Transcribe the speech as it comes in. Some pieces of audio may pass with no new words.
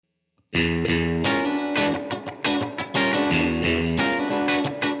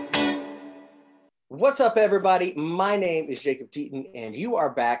What's up, everybody? My name is Jacob Deaton, and you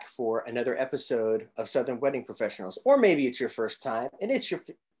are back for another episode of Southern Wedding Professionals. Or maybe it's your first time, and if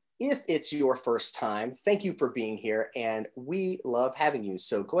it's your first time, thank you for being here, and we love having you.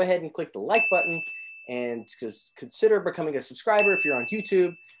 So go ahead and click the like button, and consider becoming a subscriber if you're on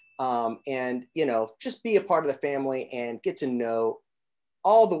YouTube, and just be a part of the family and get to know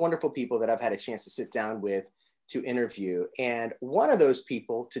all the wonderful people that I've had a chance to sit down with to interview. And one of those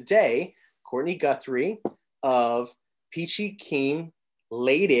people today, Courtney Guthrie of Peachy Keen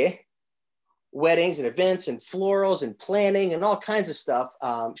Lady Weddings and Events and Florals and Planning and all kinds of stuff.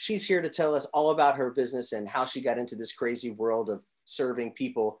 She's here to tell us all about her business and how she got into this crazy world of serving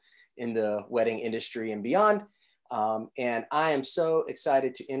people in the wedding industry and beyond. And I am so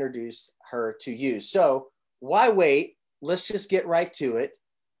excited to introduce her to you. So why wait? Let's just get right to it.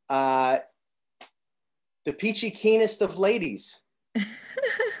 The Peachy Keenest of ladies.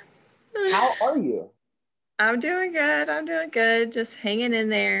 How are you? I'm doing good. I'm doing good. Just hanging in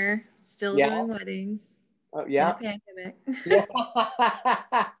there. Still doing weddings. Oh, yeah. In the pandemic. Yeah.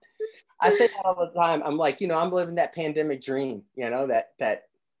 I say that all the time. I'm like, I'm living that pandemic dream, that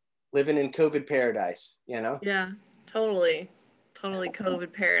living in COVID paradise, Yeah, totally. Totally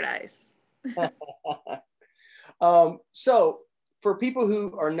COVID paradise. So for people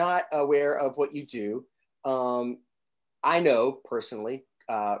who are not aware of what you do, I know personally,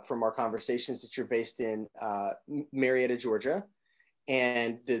 from our conversations that you're based in Marietta, Georgia,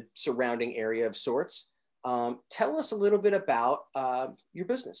 and the surrounding area of sorts. Tell us a little bit about your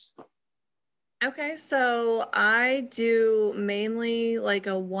business. Okay, so I do mainly like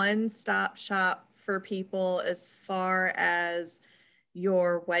a one-stop shop for people as far as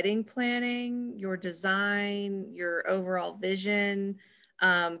your wedding planning, your design, your overall vision,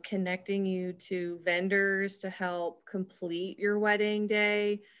 connecting you to vendors to help complete your wedding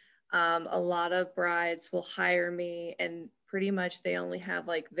day. A lot of brides will hire me and pretty much they only have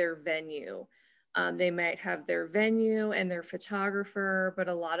like their venue. They might have their venue and their photographer, but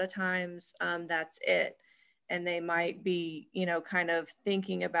a lot of times that's it. And they might be, kind of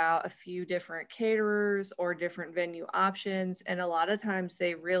thinking about a few different caterers or different venue options. And a lot of times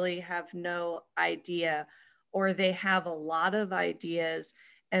they really have no idea, or they have a lot of ideas.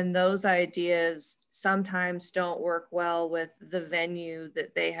 And those ideas sometimes don't work well with the venue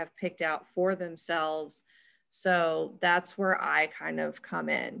that they have picked out for themselves. So that's where I kind of come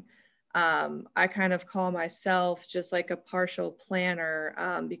in. I kind of call myself just like a partial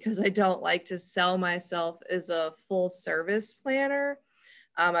planner because I don't like to sell myself as a full service planner.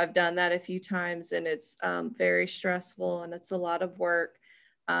 I've done that a few times and it's very stressful and it's a lot of work.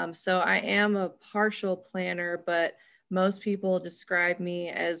 So I am a partial planner, but most people describe me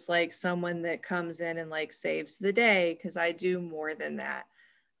as like someone that comes in and like saves the day because I do more than that.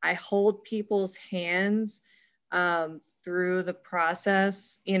 I hold people's hands through the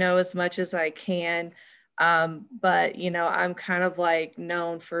process, as much as I can. But, I'm kind of like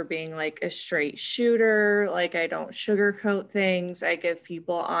known for being like a straight shooter. Like I don't sugarcoat things. I give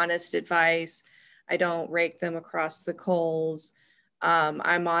people honest advice. I don't rake them across the coals.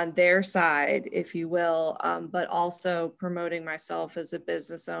 I'm on their side, if you will, but also promoting myself as a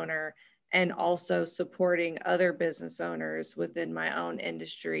business owner and also supporting other business owners within my own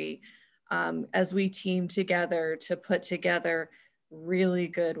industry as we team together to put together really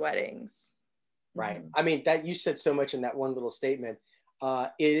good weddings. Right. Mm-hmm. I mean, that you said so much in that one little statement.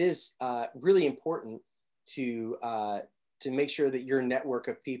 It is really important to make sure that your network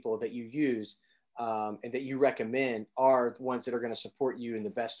of people that you use and that you recommend are the ones that are going to support you in the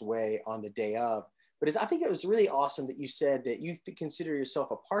best way on the day of. But I think it was really awesome that you said that you consider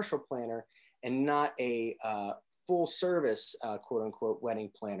yourself a partial planner and not a full service, quote unquote, wedding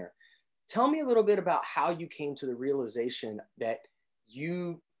planner. Tell me a little bit about how you came to the realization that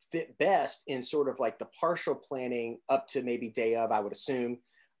you fit best in sort of like the partial planning up to maybe day of, I would assume,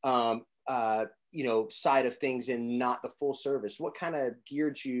 side of things and not the full service. What kind of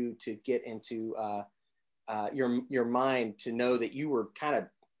geared you to get into your mind to know that you were kind of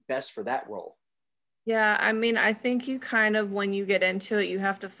best for that role? Yeah, I mean, I think you kind of, when you get into it, you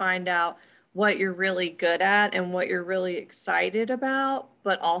have to find out what you're really good at and what you're really excited about,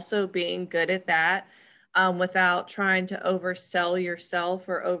 but also being good at that without trying to oversell yourself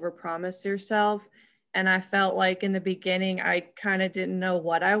or overpromise yourself. And I felt like in the beginning, I kind of didn't know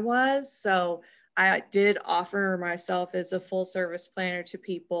what I was. So I did offer myself as a full service planner to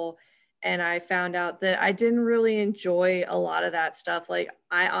people. And I found out that I didn't really enjoy a lot of that stuff. Like,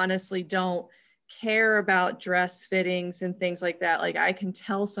 I honestly don't care about dress fittings and things like that. Like I can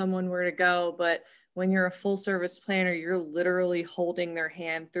tell someone where to go, but when you're a full service planner, you're literally holding their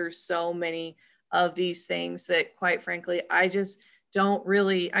hand through so many of these things that, quite frankly, I just don't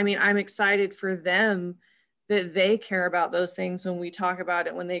really, I mean, I'm excited for them that they care about those things when we talk about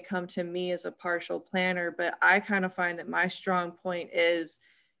it, when they come to me as a partial planner. But I kind of find that my strong point is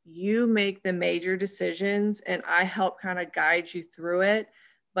you make the major decisions and I help kind of guide you through it.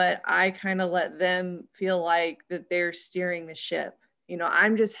 But I kind of let them feel like that they're steering the ship. You know,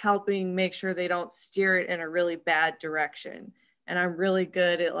 I'm just helping make sure they don't steer it in a really bad direction. And I'm really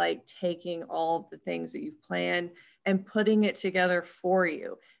good at like taking all of the things that you've planned and putting it together for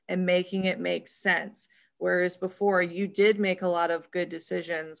you and making it make sense. Whereas before, you did make a lot of good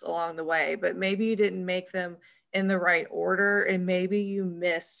decisions along the way, but maybe you didn't make them in the right order. And maybe you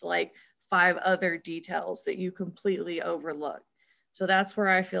missed like 5 other details that you completely overlooked. So that's where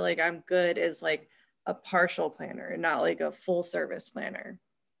I feel like I'm good as like a partial planner and not like a full service planner.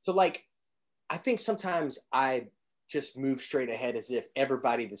 So like, I think sometimes I just move straight ahead as if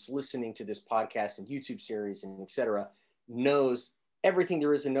everybody that's listening to this podcast and YouTube series and etc. knows everything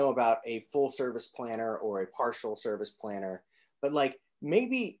there is to know about a full service planner or a partial service planner. But like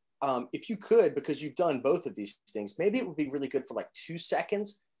maybe if you could, because you've done both of these things, maybe it would be really good for like 2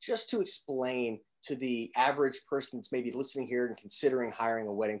 seconds just to explain to the average person that's maybe listening here and considering hiring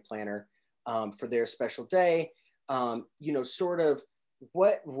a wedding planner for their special day, you know, sort of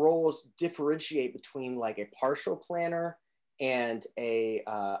what roles differentiate between like a partial planner and a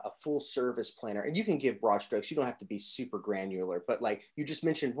full service planner. And you can give broad strokes. You don't have to be super granular, but like you just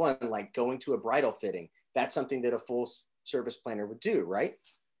mentioned one, like going to a bridal fitting, that's something that a full service planner would do, right?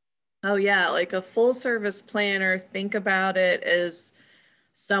 Oh yeah, like a full service planner, think about it as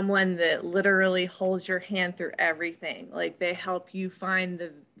someone that literally holds your hand through everything. Like they help you find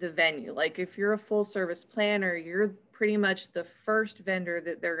the venue. Like if you're a full service planner, you're pretty much the first vendor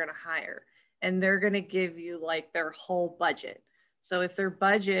that they're going to hire, and they're going to give you like their whole budget. So if their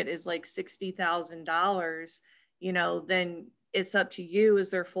budget is like $60,000, you know, then it's up to you as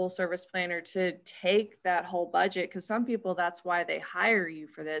their full service planner to take that whole budget, because some people, that's why they hire you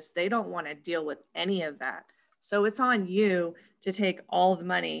for this. They don't want to deal with any of that. So it's on you to take all the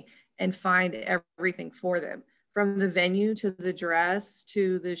money and find everything for them, from the venue to the dress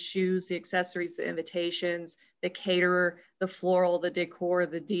to the shoes, the accessories, the invitations, the caterer, the floral, the decor,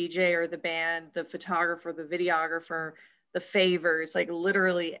 the DJ or the band, the photographer, the videographer, the favors, like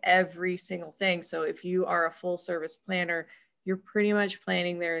literally every single thing. So if you are a full service planner, you're pretty much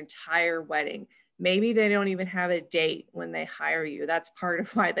planning their entire wedding. Maybe they don't even have a date when they hire you. That's part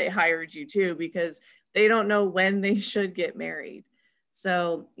of why they hired you too, because they don't know when they should get married.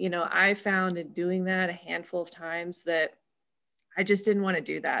 So, you know, I found in doing that a handful of times that I just didn't want to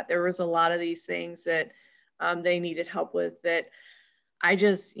do that. There was a lot of these things that they needed help with that I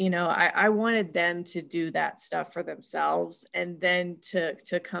just, you know, I wanted them to do that stuff for themselves and then to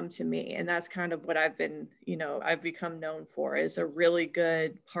come to me. And that's kind of what I've been, you know, I've become known for, is a really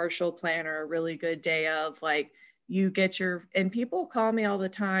good partial planner, a really good day of, like, you get your, and people call me all the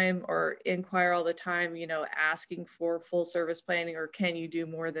time or inquire all the time, you know, asking for full service planning or can you do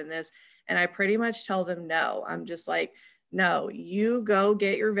more than this? And I pretty much tell them no. I'm just like, no, you go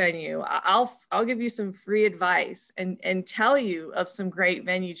get your venue. I'll give you some free advice and tell you of some great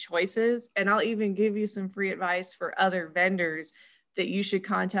venue choices. And I'll even give you some free advice for other vendors that you should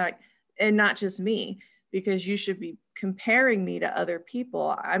contact, and not just me, because you should be comparing me to other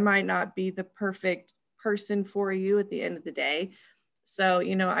people. I might not be the perfect person for you at the end of the day. So,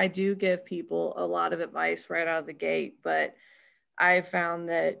 you know, I do give people a lot of advice right out of the gate, but I found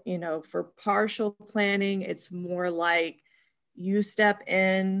that, you know, for partial planning, it's more like you step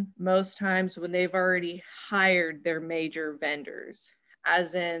in most times when they've already hired their major vendors,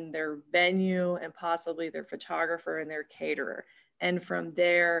 as in their venue and possibly their photographer and their caterer. And from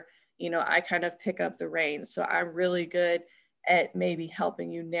there, you know, I kind of pick up the reins. So I'm really good at maybe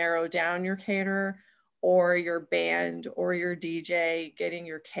helping you narrow down your caterer or your band or your DJ, getting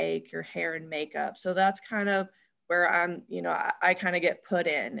your cake, your hair and makeup. So that's kind of where I'm, you know, I kind of get put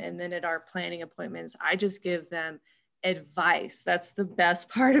in. And then at our planning appointments, I just give them advice. That's the best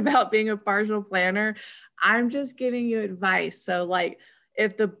part about being a partial planner. I'm just giving you advice. So like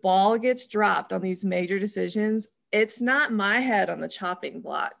if the ball gets dropped on these major decisions, it's not my head on the chopping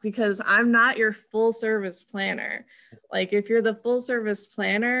block, because I'm not your full service planner. Like if you're the full service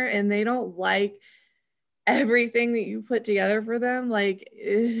planner and they don't like everything that you put together for them, like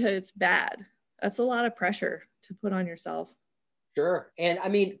it's bad. That's a lot of pressure to put on yourself. Sure. And I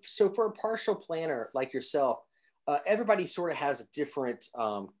mean, so for a partial planner like yourself, everybody sort of has a different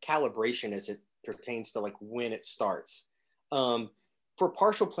calibration as it pertains to like when it starts. for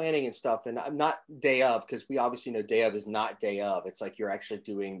partial planning and stuff, and I'm not day of, because we obviously know day of is not day of. It's like you're actually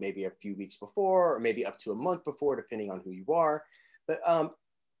doing maybe a few weeks before, or maybe up to a month before, depending on who you are. But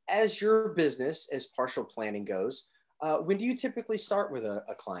as your business, as partial planning goes, when do you typically start with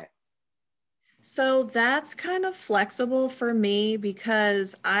a client? So that's kind of flexible for me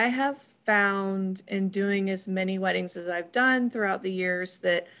because I have found in doing as many weddings as I've done throughout the years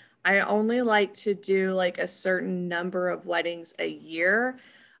that I only like to do like a certain number of weddings a year.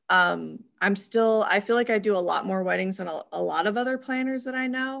 I feel like I do a lot more weddings than a lot of other planners that I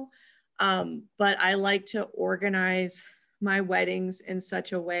know. But I like to organize my weddings in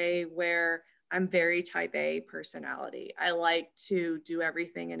such a way where I'm very type A personality. I like to do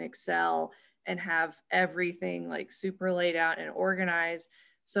everything in Excel and have everything like super laid out and organized.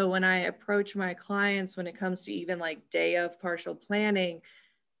 So when I approach my clients, when it comes to even like day of partial planning,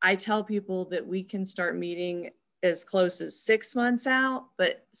 I tell people that we can start meeting as close as 6 months out,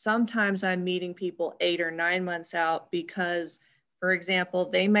 but sometimes I'm meeting people 8 or 9 months out because, for example,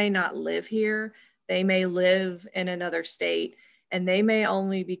 they may not live here, they may live in another state, and they may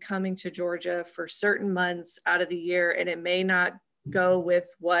only be coming to Georgia for certain months out of the year, and it may not go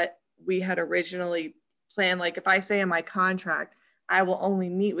with what we had originally planned. Like if I say in my contract, I will only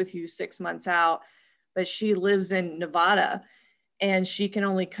meet with you 6 months out, but she lives in Nevada and she can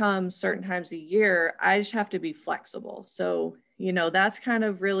only come certain times a year, I just have to be flexible. So, that's kind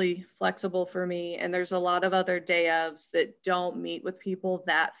of really flexible for me. And there's a lot of other day ofs that don't meet with people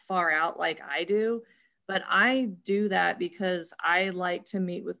that far out like I do. But I do that because I like to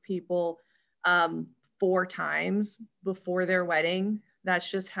meet with people 4 times before their wedding.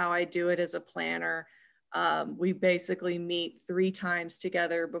 That's just how I do it as a planner. We basically meet 3 times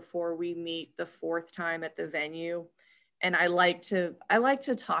together before we meet the 4th time at the venue. And I like to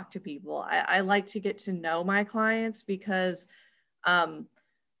talk to people. I like to get to know my clients because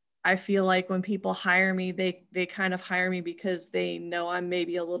I feel like when people hire me, they kind of hire me because they know I'm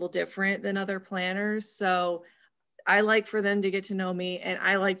maybe a little different than other planners. So I like for them to get to know me and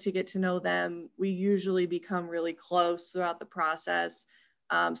I like to get to know them. We usually become really close throughout the process.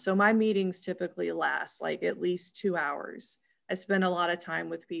 So my meetings typically last like at least 2 hours. I spend a lot of time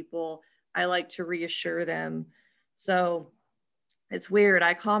with people. I like to reassure them. So it's weird.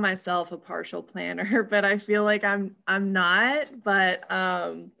 I call myself a partial planner, but I feel like I'm not. But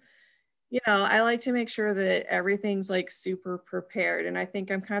I like to make sure that everything's like super prepared. And I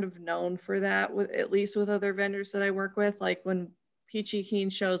think I'm kind of known for that with at least with other vendors that I work with. Like when Peachy Keen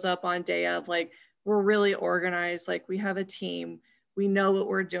shows up on day of, like we're really organized, like we have a team. We know what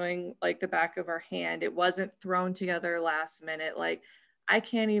we're doing like the back of our hand. It wasn't thrown together last minute. Like I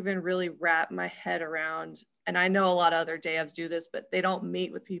can't even really wrap my head around, and I know a lot of other day ofs do this, but they don't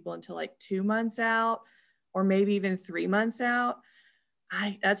meet with people until like 2 months out or maybe even 3 months out.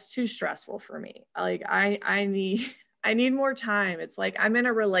 That's too stressful for me. Like I need I need more time. It's like I'm in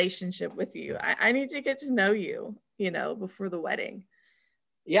a relationship with you. I need to get to know you, before the wedding.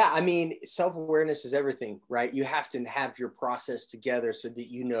 Yeah, I mean, self-awareness is everything, right? You have to have your process together so that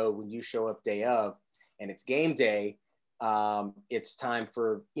you know when you show up day of and it's game day, it's time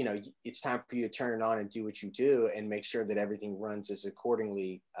for it's time for you to turn it on and do what you do and make sure that everything runs as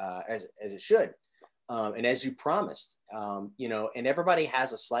accordingly as it should, and as you promised. And everybody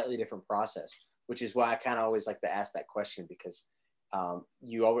has a slightly different process, which is why I kind of always like to ask that question, because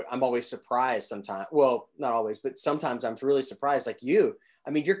I'm always surprised sometimes. Well, not always, but sometimes I'm really surprised. Like you,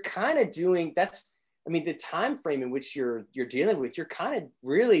 I mean, you're kind of doing that's. I mean, the time frame in which you're dealing with, you're kind of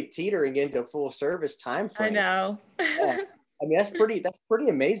really teetering into full service time I frame. know. Yeah. I mean, that's pretty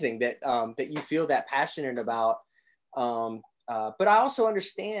amazing that that you feel that passionate about. But I also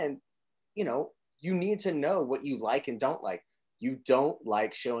understand, you need to know what you like and don't like. You don't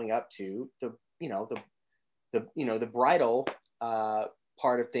like showing up to the bridal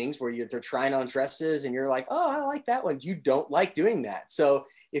part of things where they're trying on dresses and you're like, oh, I like that one. You don't like doing that. So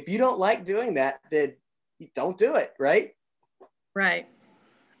if you don't like doing that, then you don't do it, right? Right.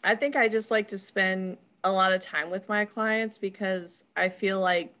 I think I just like to spend a lot of time with my clients because I feel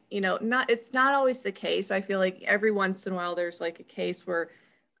like, it's not always the case. I feel like every once in a while there's like a case where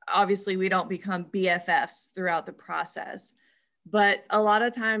obviously we don't become BFFs throughout the process. But a lot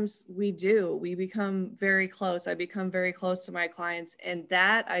of times we become very close. I become very close to my clients. And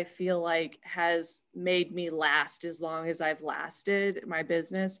that I feel like has made me last as long as I've lasted my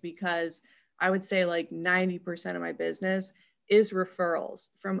business, because I would say like 90% of my business is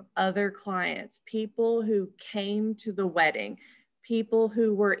referrals from other clients, people who came to the wedding, people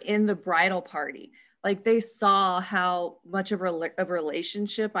who were in the bridal party. like they saw how much of a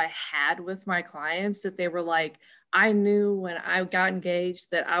relationship I had with my clients, that they were like, I knew when I got engaged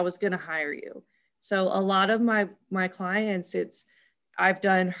that I was going to hire you. So a lot of my clients, I've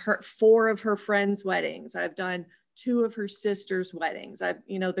done four of her friends' weddings. I've done two of her sister's weddings.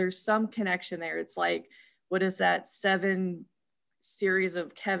 There's some connection there. It's like, what is that, 7 series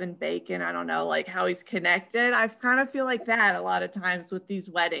of Kevin Bacon? I don't know, like how he's connected. I kind of feel like that a lot of times with these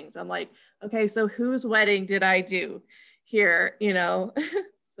weddings. I'm like, okay, so whose wedding did I do here?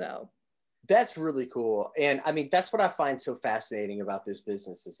 So. That's really cool. And I mean, that's what I find so fascinating about this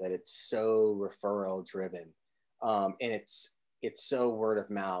business, is that it's so referral driven. And it's so word of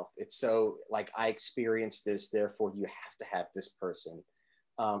mouth. It's so like, I experienced this, therefore you have to have this person,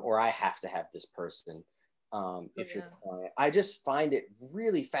 or I have to have this person. If you're a client, I just find it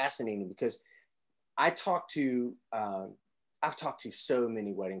really fascinating, because I've talked to so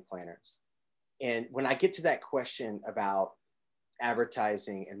many wedding planners. And when I get to that question about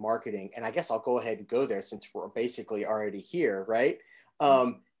advertising and marketing, and I guess I'll go ahead and go there since we're basically already here, right?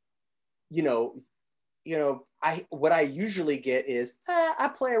 You know, what I usually get is, I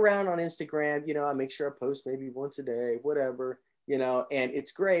play around on Instagram, I make sure I post maybe once a day, whatever, and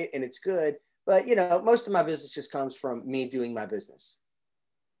it's great and it's good. But, most of my business just comes from me doing my business.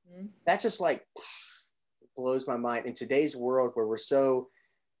 Mm-hmm. That just like blows my mind in today's world, where we're so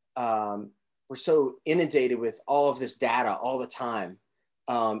inundated with all of this data all the time.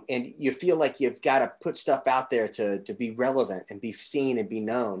 And you feel like you've got to put stuff out there to be relevant and be seen and be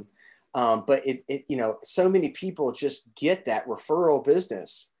known. But so many people just get that referral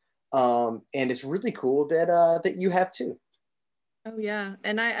business. And it's really cool that you have too. Oh yeah.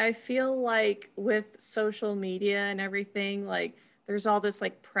 And I feel like with social media and everything, like there's all this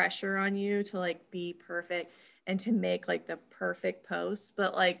like pressure on you to like be perfect and to make like the perfect post.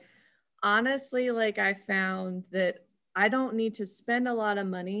 But like, honestly, like I found that I don't need to spend a lot of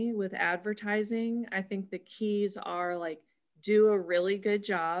money with advertising. I think the keys are like, do a really good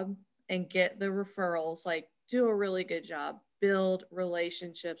job and get the referrals, like do a really good job, build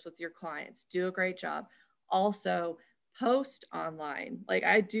relationships with your clients, do a great job. Also, post online. Like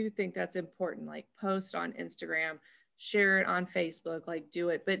I do think that's important. Like post on Instagram, share it on Facebook, like do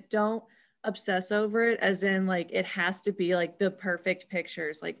it, but don't obsess over it as in like it has to be like the perfect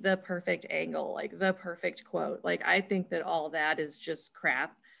pictures, like the perfect angle, like the perfect quote. Like I think that all that is just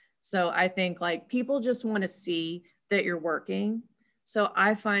crap. So I think like people just want to see that you're working. So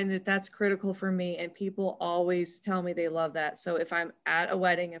I find that that's critical for me, and people always tell me they love that. So if I'm at a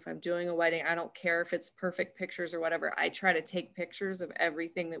wedding, if I'm doing a wedding, I don't care if it's perfect pictures or whatever. I try to take pictures of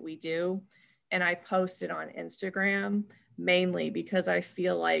everything that we do and I post it on Instagram, mainly because I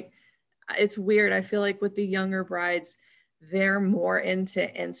feel like it's weird. I feel like with the younger brides, they're more into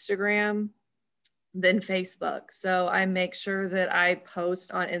Instagram than Facebook. So I make sure that I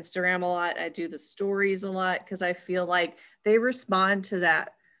post on Instagram a lot. I do the stories a lot because I feel like they respond to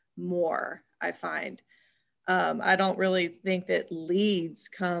that more, I find. I don't really think that leads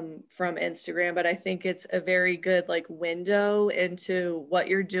come from Instagram, but I think it's a very good like window into what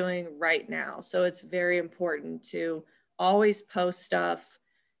you're doing right now. So it's very important to always post stuff,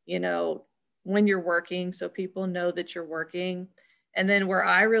 when you're working, so people know that you're working. And then where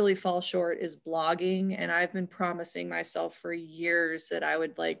I really fall short is blogging. And I've been promising myself for years that I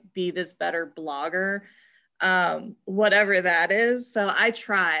would like be this better blogger, whatever that is. So I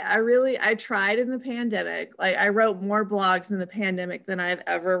tried in the pandemic. Like I wrote more blogs in the pandemic than I've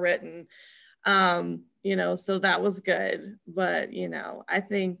ever written. So that was good. But, I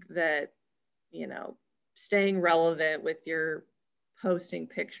think that, staying relevant with your posting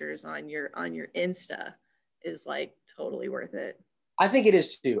pictures on your Insta is like totally worth it. I think it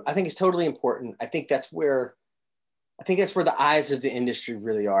is too. I think it's totally important. I think that's where the eyes of the industry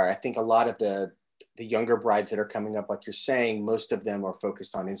really are. I think a lot of the younger brides that are coming up, like you're saying, most of them are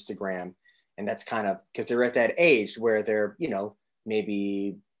focused on Instagram. And that's kind of because they're at that age where they're,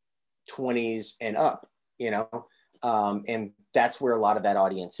 maybe 20s and up, and that's where a lot of that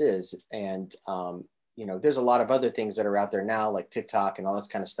audience is. And, there's a lot of other things that are out there now, like TikTok and all this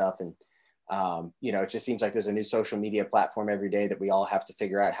kind of stuff. And, it just seems like there's a new social media platform every day that we all have to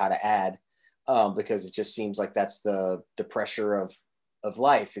figure out how to add, because it just seems like that's the pressure of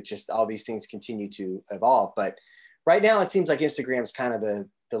life. It's just all these things continue to evolve. But right now it seems like Instagram is kind of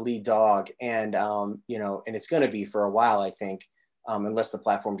the lead dog, and, and it's going to be for a while, I think, unless the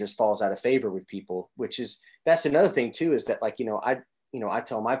platform just falls out of favor with people, that's another thing too, is that like, I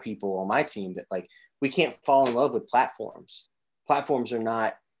tell my people on my team that like, we can't fall in love with platforms. Platforms are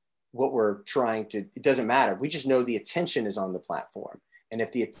not what we're trying to, it doesn't matter. We just know the attention is on the platform. And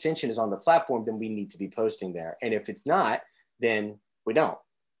if the attention is on the platform, then we need to be posting there. And if it's not, then we don't.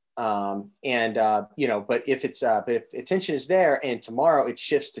 You know, but if if attention is there and tomorrow it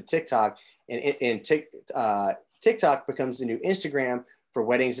shifts to TikTok and TikTok becomes the new Instagram for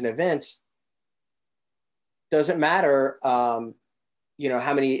weddings and events, doesn't matter, you know,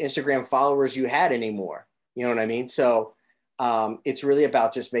 how many Instagram followers you had anymore. You know what I mean? So it's really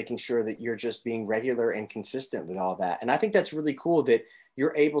about just making sure that you're just being regular and consistent with all that. And I think that's really cool that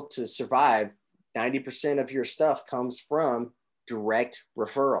you're able to survive. 90% of your stuff comes from direct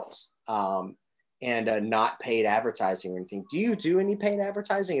referrals and not paid advertising or anything. Do you do any paid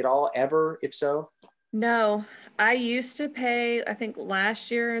advertising at all ever? If so? No, I used to pay, I think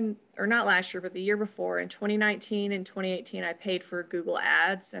last year or not last year, but the year before in 2019 and 2018, I paid for Google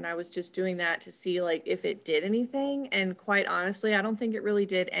Ads, and I was just doing that to see like if it did anything. And quite honestly, I don't think it really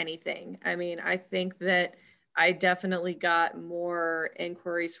did anything. I mean, I think that I definitely got more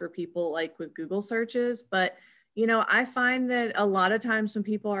inquiries for people like with Google searches, but you know, I find that a lot of times when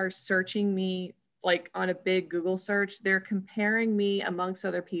people are searching me like on a big Google search, they're comparing me amongst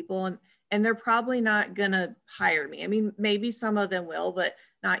other people, and they're probably not gonna hire me. I mean, maybe some of them will, but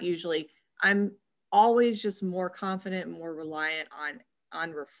not usually. I'm always just more confident and more reliant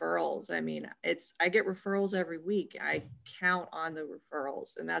on referrals. I mean, I get referrals every week. I count on the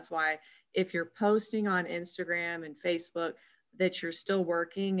referrals. And that's why if you're posting on Instagram and Facebook that you're still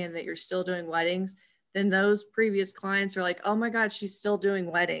working and that you're still doing weddings, then those previous clients are like, oh my God, she's still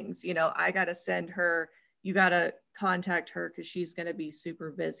doing weddings. You know, I got to send her, you got to contact her because she's going to be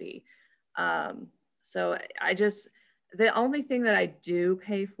super busy. So the only thing that I do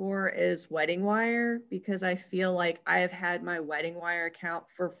pay for is Wedding Wire, because I feel like I have had my Wedding Wire account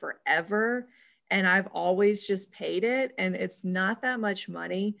for forever and I've always just paid it, and it's not that much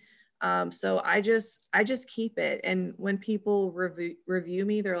money. So I just keep it. And when people review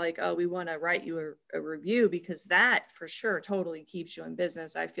me, they're like, oh, we want to write you a review, because that for sure totally keeps you in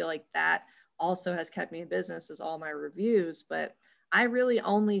business. I feel like that also has kept me in business, is all my reviews. But I really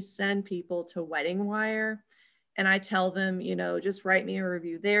only send people to Wedding Wire, and I tell them, you know, just write me a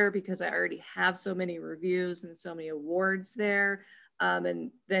review there because I already have so many reviews and so many awards there.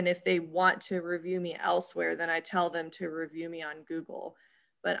 And then if they want to review me elsewhere, then I tell them to review me on Google.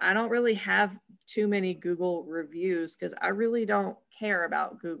 But I don't really have too many Google reviews because I really don't care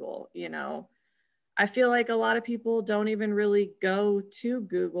about Google. You know, I feel like a lot of people don't even really go to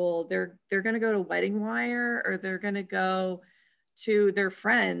Google. They're going to go to Wedding Wire, or they're going to go to their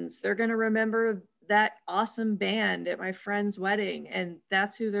friends. They're going to remember that awesome band at my friend's wedding, and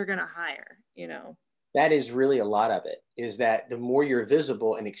that's who they're going to hire, you know. That is really a lot of it, is that the more you're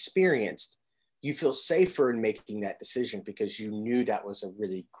visible and experienced, you feel safer in making that decision because you knew that was a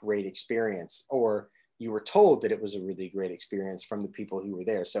really great experience, or you were told that it was a really great experience from the people who were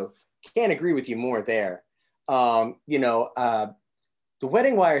there. So can't agree with you more there. You know, the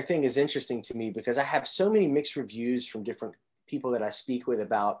Wedding Wire thing is interesting to me because I have so many mixed reviews from different people that I speak with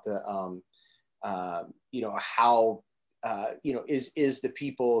about the, you know, how, you know, is the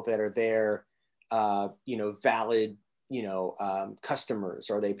people that are there, you know, valid, you know, customers?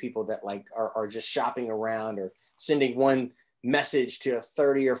 Are they people that like are just shopping around or sending one message to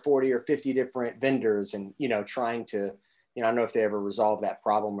 30 or 40 or 50 different vendors and, you know, trying to, you know, I don't know if they ever resolve that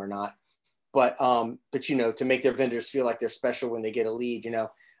problem or not, but you know, to make their vendors feel like they're special when they get a lead, you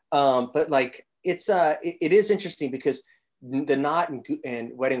know. But like, it is interesting because the Knot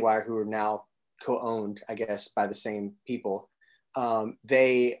and Wedding Wire, who are now co-owned, I guess, by the same people,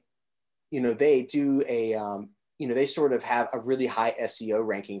 they, you know, they do a, you know, they sort of have a really high SEO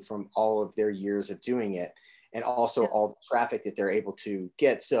ranking from all of their years of doing it, and also all the traffic that they're able to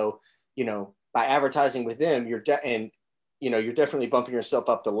get. So, you know, by advertising with them, and you know, you're definitely bumping yourself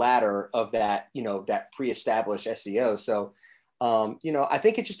up the ladder of that, you know, that pre-established SEO. So, you know, I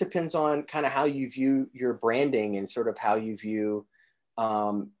think it just depends on kind of how you view your branding and sort of how you view,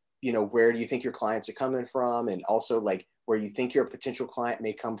 you know, where do you think your clients are coming from, and also like where you think your potential client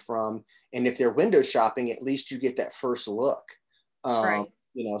may come from. And if they're window shopping, at least you get that first look. Right.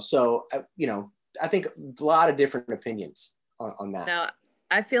 You know, so, you know, I think a lot of different opinions on that. Now,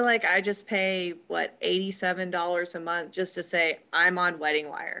 I feel like I just pay what, $87 a month just to say I'm on Wedding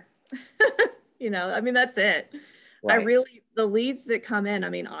Wire. You know, I mean, that's it. Right. The leads that come in, I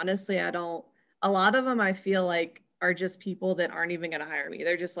mean, honestly, a lot of them I feel like are just people that aren't even going to hire me.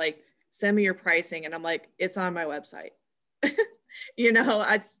 They're just like, send me your pricing. And I'm like, it's on my website. You know,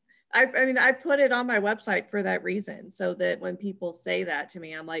 I mean, I put it on my website for that reason, so that when people say that to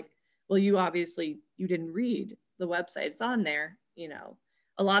me, I'm like, well, you didn't read the website. It's on there. You know,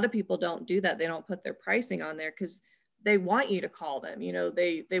 a lot of people don't do that. They don't put their pricing on there because they want you to call them, you know,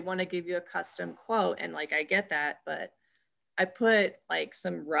 they want to give you a custom quote. And like, I get that, but I put like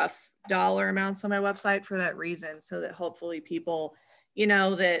some rough dollar amounts on my website for that reason, so that hopefully people, you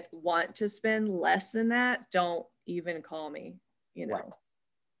know, that want to spend less than that don't even call me, you know.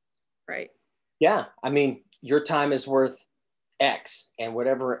 Right. Yeah. I mean, your time is worth X, and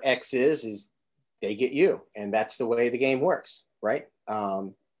whatever X is they get you. And that's the way the game works. Right.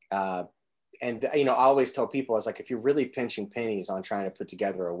 And, you know, I always tell people, I was like, if you're really pinching pennies on trying to put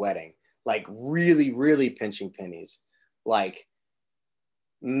together a wedding, like really, really pinching pennies, like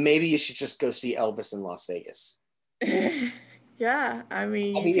maybe you should just go see Elvis in Las Vegas. Yeah, I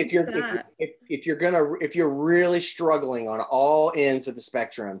mean, I you mean, could do that. if you're really struggling on all ends of the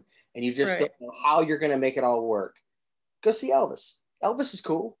spectrum and you just Right. don't know how you're gonna make it all work, go see Elvis. Elvis is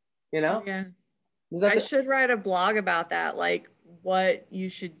cool, you Oh know. yeah. I Nothing. should write a blog about that, like what you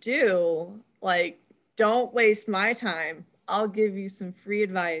should do. Like, don't waste my time. I'll give you some free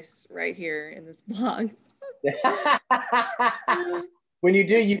advice right here in this blog. When you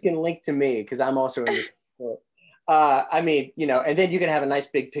do, you can link to me because I'm also in this. I mean, you know, and then you can have a nice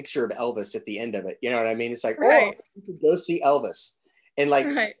big picture of Elvis at the end of it. You know what I mean? It's like, oh, Right. you can go see Elvis, and like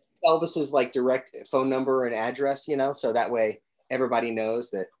Right. Elvis's like direct phone number and address. You know, so that way everybody knows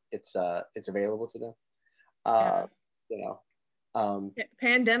that it's available to them. Yeah. You know, um,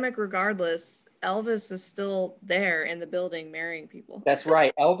 Pandemic regardless, Elvis is still there in the building marrying people. that's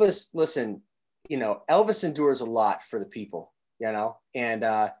right. Elvis, listen, you know, Elvis endures a lot for the people. You know, and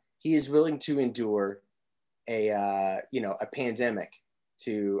he is willing to endure a you know, a pandemic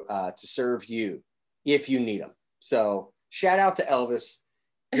to serve you if you need them. So shout out to Elvis.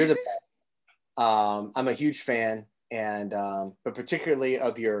 You're the best. I'm a huge fan, and but particularly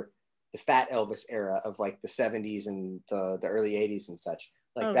of the fat Elvis era of like the 70s and the early 80s and such.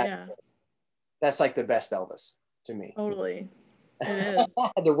 Like Oh that, yeah, that's like the best Elvis to me. totally. It is.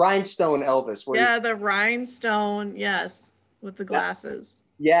 The rhinestone Elvis, where Yeah, the rhinestone, yes, with the yeah, glasses.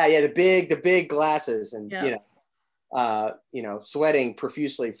 yeah, the big glasses, and Yeah. you know, sweating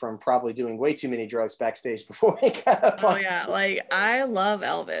profusely from probably doing way too many drugs backstage before he got up Oh on. yeah, like I love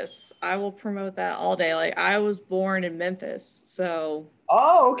Elvis. I will promote that all day. Like I was born in Memphis, so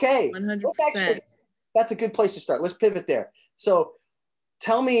Oh, okay. Let's actually, 100%. that's a good place to start. Let's pivot there. So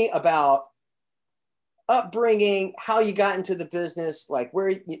tell me about upbringing, how you got into the business, like where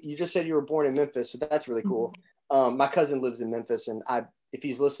you just said you were born in Memphis. So that's really cool. Mhm. My cousin lives in Memphis, and if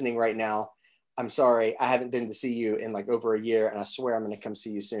he's listening right now, I'm sorry, I haven't been to see you in like over a year, and I swear I'm going to come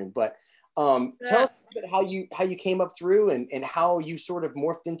see you soon. But tell Yeah. us a bit how you came up through, and how you sort of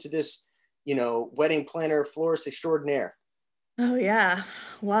morphed into this, you know, wedding planner, florist extraordinaire. Oh yeah.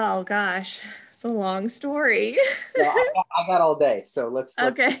 Wow, gosh. It's a long story. Well, I got all day, so let's.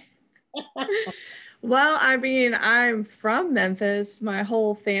 Okay. Well, I mean, I'm from Memphis. My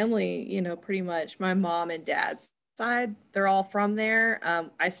whole family, you know, pretty much my mom and dad's side, they're all from there.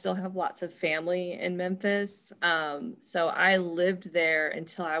 I still have lots of family in Memphis. So I lived there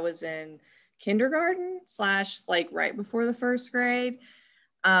until I was in kindergarten slash like right before the first grade.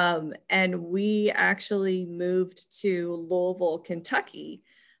 And we actually moved to Louisville, Kentucky.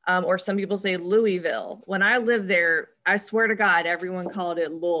 Or some people say Louisville. When I lived there, I swear to God, everyone called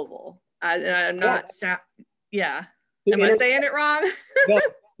it Louisville. I'm Yeah, not, yeah. to Am I saying it wrong? no,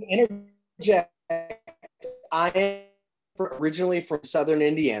 to interject, I am originally from Southern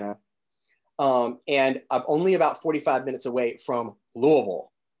Indiana, and I'm only about 45 minutes away from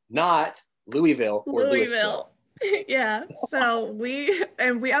Louisville, not Louisville or Louisville. Louisville. Yeah. So we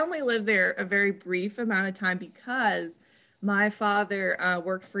only lived there a very brief amount of time because my father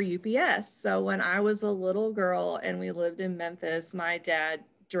worked for UPS. So when I was a little girl and we lived in Memphis, my dad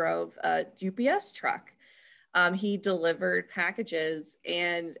drove a UPS truck. He delivered packages.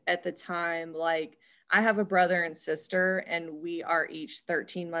 And at the time, like, I have a brother and sister, and we are each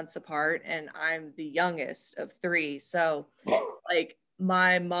 13 months apart, and I'm the youngest of three. So, like,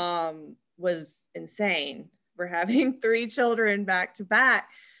 my mom was insane for having three children back to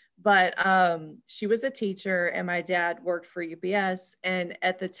back. But she was a teacher, and my dad worked for UPS. And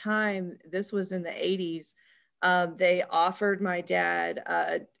at the time, this was in the 80s, they offered my dad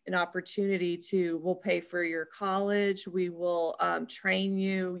an opportunity to, we'll pay for your college, we will train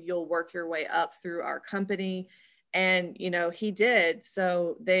you, you'll work your way up through our company. And, you know, he did.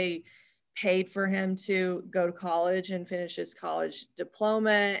 So they paid for him to go to college and finish his college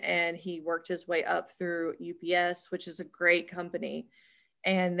diploma. And he worked his way up through UPS, which is a great company.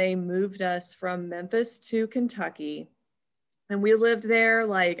 And they moved us from Memphis to Kentucky. And we lived there,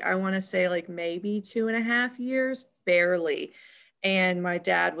 like, I want to say, like, maybe 2.5 years, barely. and my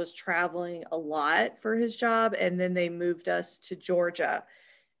dad was traveling a lot for his job. And then they moved us to Georgia,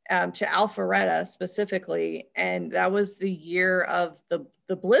 to Alpharetta specifically. And that was the year of the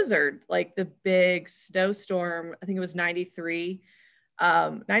blizzard, like the big snowstorm. I think it was 93,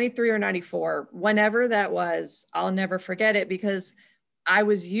 93 or 94, whenever that was. I'll never forget it because I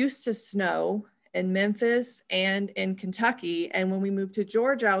was used to snow in Memphis and in Kentucky. And when we moved to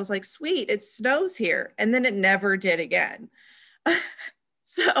Georgia, I was like, sweet, it snows here. And then it never did again.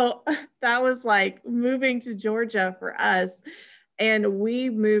 So that was like moving to Georgia for us. And we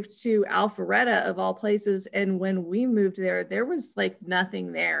moved to Alpharetta of all places. And when we moved there, there was like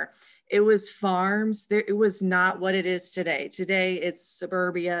nothing there. It was farms. There, it was not what it is today. Today it's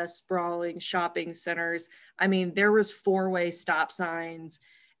suburbia, sprawling shopping centers. I mean, there was four-way stop signs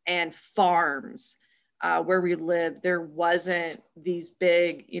and farms where we lived. There wasn't these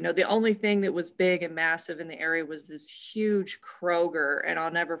big, you know, the only thing that was big and massive in the area was this huge Kroger. And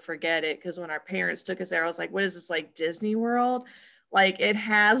I'll never forget it because when our parents took us there, I was like, what is this, like Disney World? Like it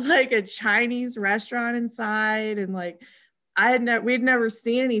had like a Chinese restaurant inside, and like we'd never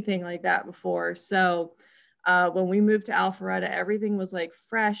seen anything like that before. So when we moved to Alpharetta, everything was like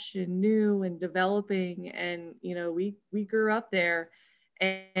fresh and new and developing. And, you know, we grew up there.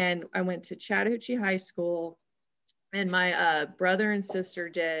 And I went to Chattahoochee High School, and my brother and sister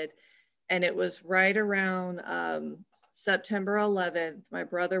did. And it was right around September 11th. My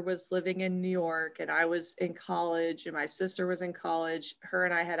brother was living in New York, and I was in college, and my sister was in college. Her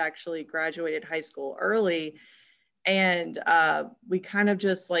and I had actually graduated high school early. And we kind of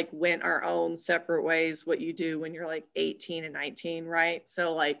just like went our own separate ways, what you do when you're like 18 and 19, right?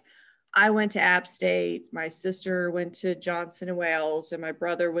 So like I went to App State, my sister went to Johnson and Wales, and my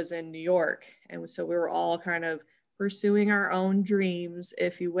brother was in New York. And so we were all kind of pursuing our own dreams,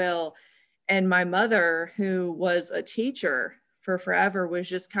 if you will. And my mother, who was a teacher for forever, was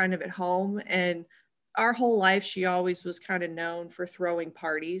just kind of at home. And our whole life, she always was kind of known for throwing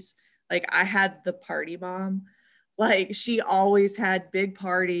parties. Like I had the party mom. Like she always had big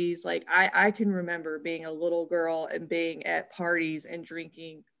parties. Like I can remember being a little girl and being at parties and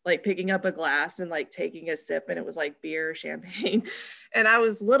drinking, like picking up a glass and like taking a sip, and it was like beer, champagne. And I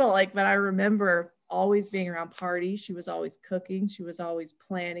was little, like, but I remember always being around parties. She was always cooking. She was always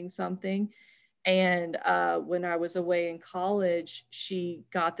planning something. And when I was away in college, she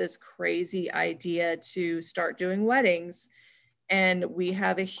got this crazy idea to start doing weddings. And we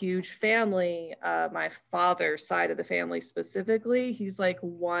have a huge family. My father's side of the family specifically, he's like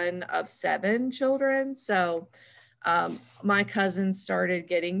one of 7 children. So my cousins started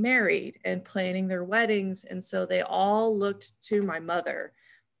getting married and planning their weddings. And so they all looked to my mother,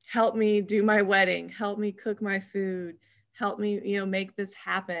 help me do my wedding, help me cook my food, help me, you know, make this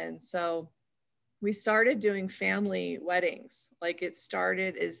happen. So we started doing family weddings. Like it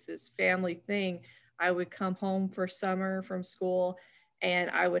started as this family thing. I would come home for summer from school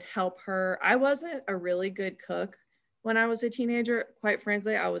and I would help her. I wasn't a really good cook when I was a teenager. Quite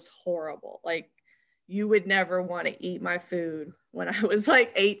frankly, I was horrible. Like you would never want to eat my food when I was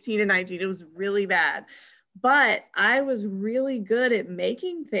like 18 and 19. It was really bad. But I was really good at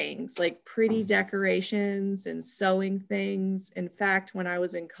making things like pretty decorations and sewing things. In fact, when I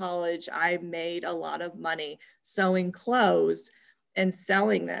was in college, I made a lot of money sewing clothes and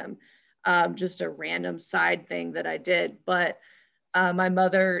selling them. Just a random side thing that I did. But my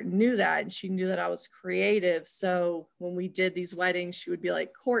mother knew that, and she knew that I was creative. So when we did these weddings, she would be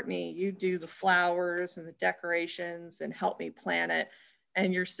like, Courtney, you do the flowers and the decorations and help me plan it.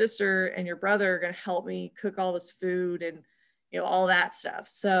 And your sister and your brother are going to help me cook all this food and, you know, all that stuff.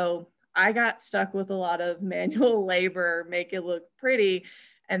 So I got stuck with a lot of manual labor, make it look pretty.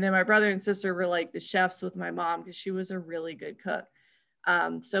 And then my brother and sister were like the chefs with my mom because she was a really good cook.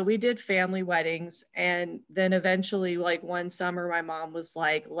 So we did family weddings. And then eventually, like one summer, my mom was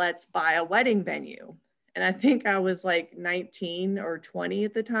like, let's buy a wedding venue. And I think I was like 19 or 20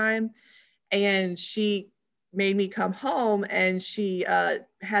 at the time. And she made me come home, and she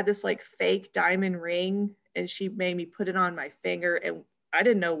had this like fake diamond ring, and she made me put it on my finger. And I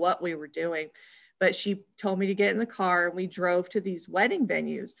didn't know what we were doing, but she told me to get in the car, and we drove to these wedding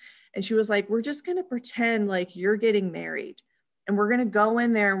venues. And she was like, we're just going to pretend like you're getting married, and we're going to go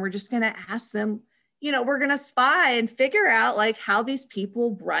in there and we're just going to ask them, you know, we're going to spy and figure out like how these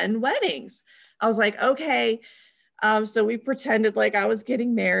people run weddings. I was like, okay. So we pretended like I was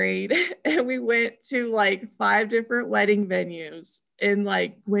getting married, and we went to like 5 different wedding venues in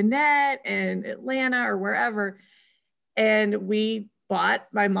like Gwinnett and Atlanta or wherever. And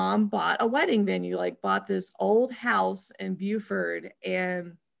my mom bought a wedding venue, like bought this old house in Buford.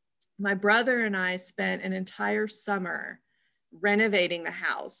 And my brother and I spent an entire summer renovating the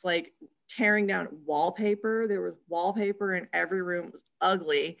house, like tearing down wallpaper. There was wallpaper in every room. It was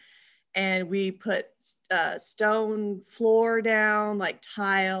ugly. And we put stone floor down, like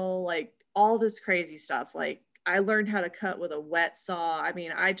tile, like all this crazy stuff. Like I learned how to cut with a wet saw. I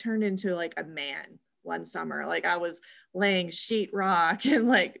mean, I turned into like a man one summer. Like I was laying sheetrock and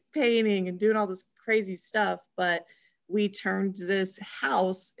like painting and doing all this crazy stuff. But we turned this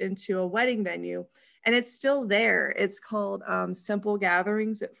house into a wedding venue, and it's still there. It's called Simple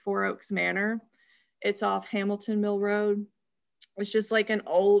Gatherings at Four Oaks Manor. It's off Hamilton Mill Road. It's just like an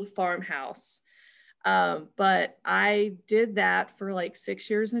old farmhouse. But I did that for like 6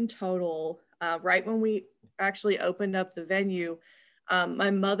 years in total. Right when we actually opened up the venue,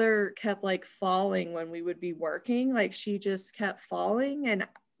 my mother kept like falling when we would be working. Like she just kept falling, and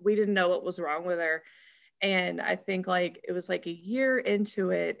we didn't know what was wrong with her. And I think like it was like a year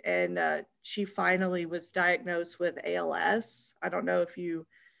into it, and she finally was diagnosed with ALS. I don't know if you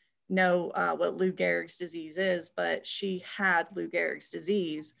know what Lou Gehrig's disease is, but she had Lou Gehrig's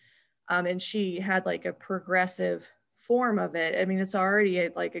disease, and she had like a progressive form of it. I mean, it's already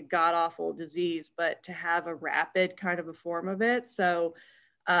like a god awful disease, but to have a rapid kind of a form of it. So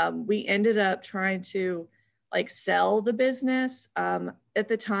we ended up trying to like sell the business. At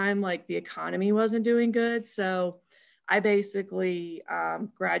the time, like the economy wasn't doing good. So I basically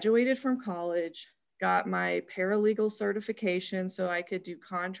graduated from college, got my paralegal certification so I could do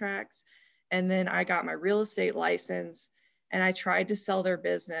contracts. And then I got my real estate license, and I tried to sell their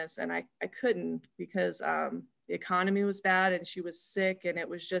business, and I couldn't because the economy was bad and she was sick, and it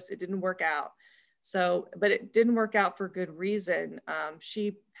didn't work out. So, but it didn't work out for good reason.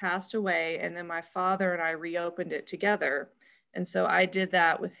 She passed away, and then my father and I reopened it together. And so I did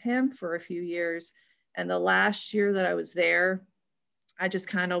that with him for a few years. And the last year that I was there, I just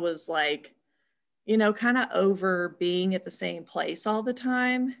kind of was like, kind of over being at the same place all the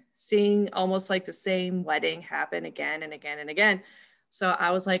time, seeing almost like the same wedding happen again and again and again. So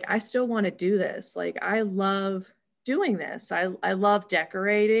I was like, I still want to do this. Like, I love doing this. I love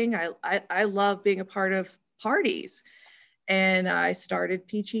decorating. I love being a part of parties. And I started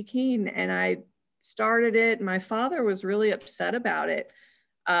Peachy Keen, and I started it. My father was really upset about it.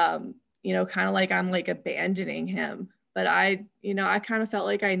 Kind of like I'm like abandoning him, but I kind of felt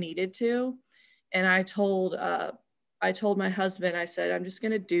like I needed to. And I told my husband, I said, I'm just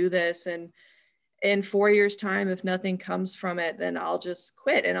going to do this. And in 4 years time, if nothing comes from it, then I'll just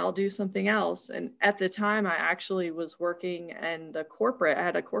quit and I'll do something else. And at the time I actually was working in I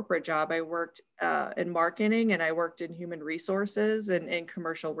had a corporate job. I worked in marketing, and I worked in human resources and in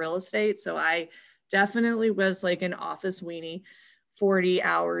commercial real estate. So I definitely was like an office weenie, 40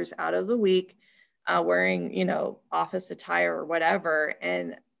 hours out of the week, wearing, office attire or whatever.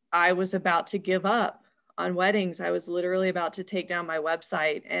 And I was about to give up on weddings. I was literally about to take down my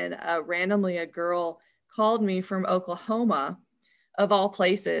website, and randomly a girl called me from Oklahoma, of all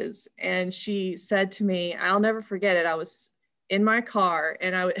places. And she said to me, I'll never forget it. I was in my car,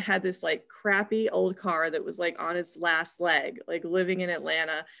 and I had this like crappy old car that was like on its last leg, like living in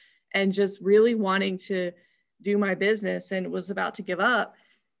Atlanta, and just really wanting to do my business and was about to give up.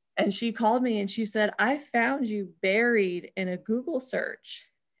 And she called me and she said, I found you buried in a Google search.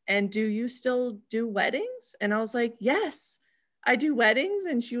 And do you still do weddings? And I was like, yes, I do weddings.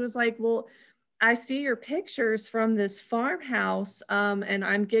 And she was like, well, I see your pictures from this farmhouse, and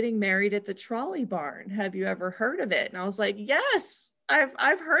I'm getting married at the Trolley Barn. Have you ever heard of it? And I was like, yes,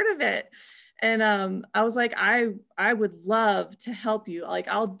 I've heard of it. And I was like, I would love to help you. Like,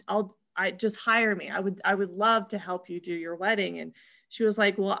 I just hire me. I would love to help you do your wedding. And she was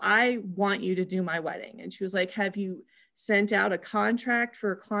like, well, I want you to do my wedding. And she was like, have you sent out a contract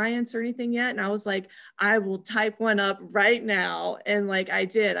for clients or anything yet? And I was like, I will type one up right now. And like I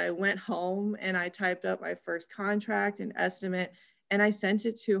did, I went home and I typed up my first contract and estimate, and I sent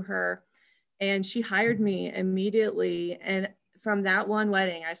it to her, and she hired me immediately. And from that one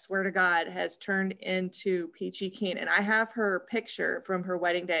wedding, I swear to God, has turned into Peachy Keen. And I have her picture from her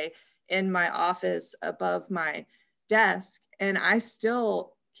wedding day in my office above my desk, and I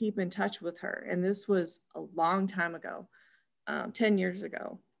still keep in touch with her. And this was a long time ago, 10 years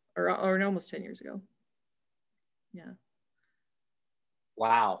ago, or almost 10 years ago. Yeah.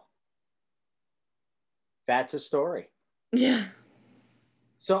 Wow. That's a story. Yeah.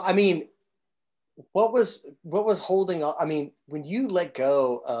 So, I mean, what was holding up? I mean, when you let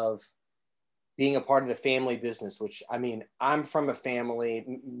go of being a part of the family business, which, I mean, I'm from a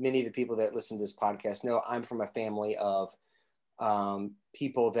family, many of the people that listen to this podcast know I'm from a family of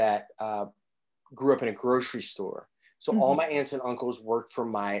people that grew up in a grocery store. So all my aunts and uncles worked for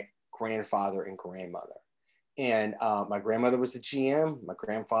my grandfather and grandmother. And my grandmother was the GM. My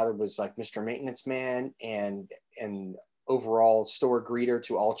grandfather was like Mr. Maintenance Man and overall store greeter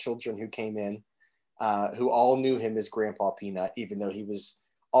to all children who came in, who all knew him as Grandpa Peanut, even though he was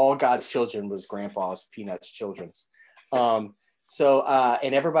all God's children was Grandpa's Peanut's children's. And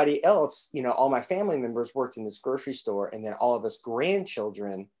everybody else, you know, all my family members worked in this grocery store, and then all of us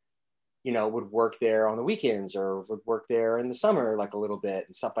grandchildren, you know, would work there on the weekends or would work there in the summer, like a little bit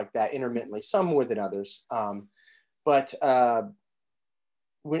and stuff like that, intermittently, some more than others. But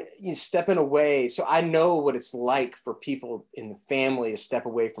when you stepping away, so I know what it's like for people in the family to step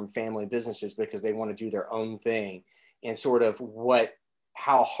away from family businesses because they want to do their own thing, and sort of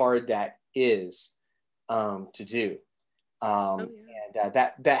how hard that is to do. Oh, yeah. And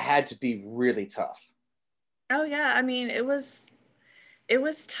that had to be really tough. Oh yeah, I mean, it was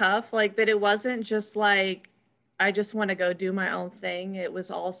tough, like, but it wasn't just like I just want to go do my own thing. It was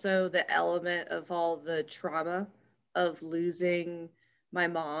also the element of all the trauma of losing my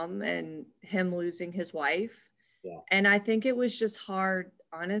mom and him losing his wife. Yeah. And I think it was just hard,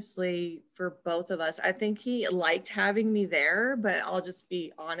 honestly, for both of us. I think he liked having me there, but I'll just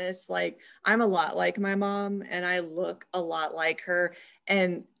be honest, like, I'm a lot like my mom and I look a lot like her.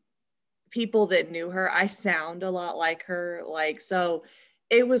 And people that knew her, I sound a lot like her. Like, so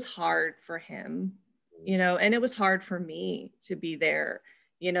it was hard for him, you know, and it was hard for me to be there,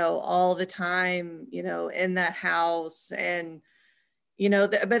 you know, all the time, you know, in that house. And, you know,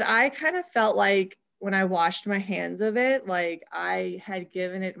 but I kind of felt like when I washed my hands of it, like I had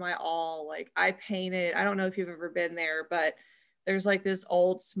given it my all. Like I painted, I don't know if you've ever been there, but there's like this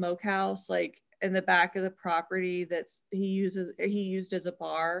old smokehouse, like in the back of the property he used as a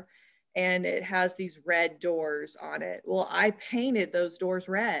bar, and it has these red doors on it. Well, I painted those doors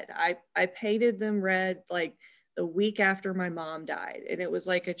red. I painted them red like the week after my mom died. And it was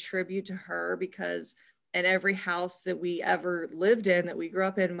like a tribute to her, because in every house that we ever lived in, that we grew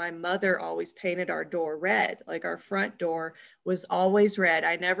up in, my mother always painted our door red. Like our front door was always red.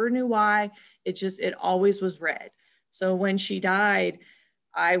 I never knew why. It always was red. So when she died,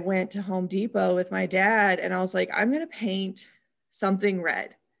 I went to Home Depot with my dad and I was like, I'm going to paint something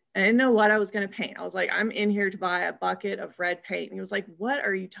red. And I didn't know what I was going to paint. I was like, I'm in here to buy a bucket of red paint. And he was like, what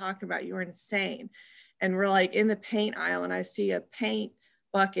are you talking about? You are insane. And we're like in the paint aisle and I see a paint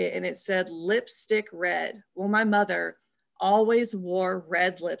bucket and it said lipstick red. Well, my mother always wore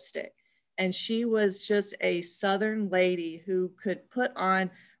red lipstick, and she was just a Southern lady who could put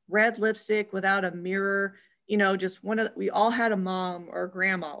on red lipstick without a mirror. You know, just we all had a mom or a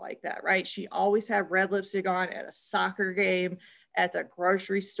grandma like that, right? She always had red lipstick on at a soccer game, at the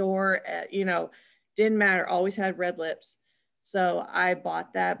grocery store, you know, didn't matter, always had red lips. So I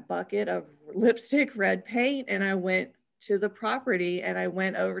bought that bucket of lipstick red paint and I went to the property and I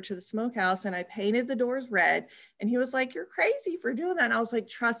went over to the smokehouse and I painted the doors red. And he was like, you're crazy for doing that. And I was like,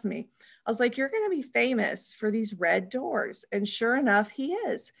 trust me. I was like, you're going to be famous for these red doors. And sure enough, he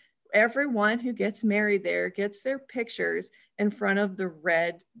is. Everyone who gets married there gets their pictures in front of the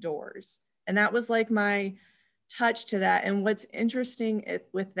red doors. And that was like my touch to that. And what's interesting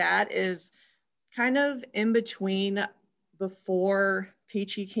with that is kind of in between, before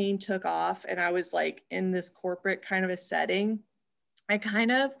Peachy Keen took off and I was like in this corporate kind of a setting, I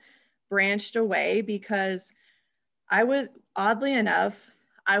kind of branched away because oddly enough,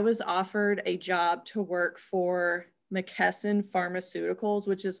 I was offered a job to work for McKesson Pharmaceuticals,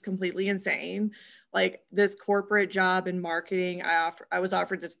 which is completely insane. Like this corporate job in marketing, I was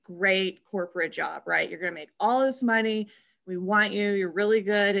offered this great corporate job, right? You're going to make all this money. We want you. You're really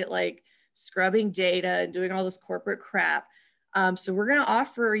good at like scrubbing data and doing all this corporate crap. So we're going to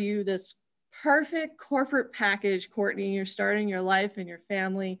offer you this perfect corporate package, Courtney. You're starting your life and your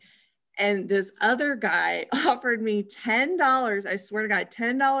family. And this other guy offered me $10, I swear to God,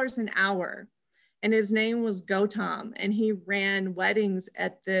 $10 an hour. And his name was Gautam. And he ran weddings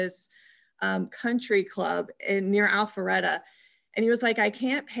at this country club near Alpharetta. And he was like, I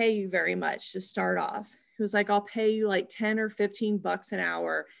can't pay you very much to start off. He was like, I'll pay you like 10 or 15 bucks an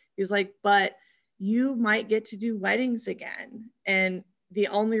hour. He was like, but you might get to do weddings again. And the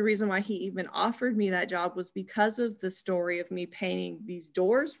only reason why he even offered me that job was because of the story of me painting these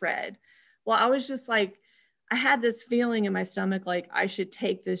doors red. Well, I was just like, I had this feeling in my stomach, like I should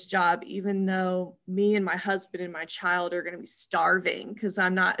take this job, even though me and my husband and my child are going to be starving because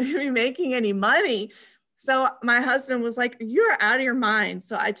I'm not making any money. So my husband was like, you're out of your mind.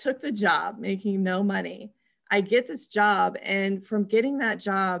 So I took the job making no money. I get this job. And from getting that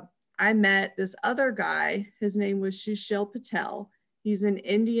job, I met this other guy. His name was Sushil Patel. He's an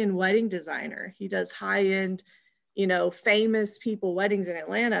Indian wedding designer. He does high-end, you know, famous people weddings in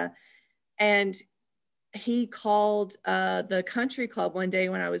Atlanta. And he called the country club one day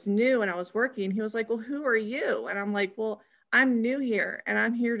when I was new and I was working. He was like, well, who are you? And I'm like, well, I'm new here and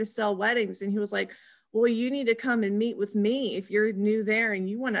I'm here to sell weddings. And he was like, well, you need to come and meet with me if you're new there and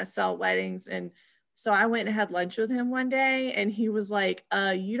you want to sell weddings. And so I went and had lunch with him one day and he was like,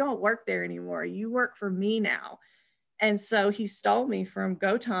 you don't work there anymore. You work for me now. And so he stole me from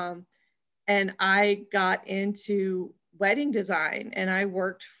Gotom and I got into wedding design and I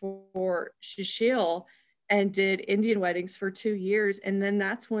worked for Shishil and did Indian weddings for 2 years. And then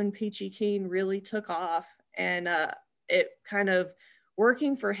that's when Peachy Keen really took off. And it kind of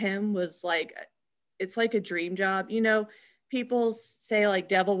working for him was like, it's like a dream job. You know, people say like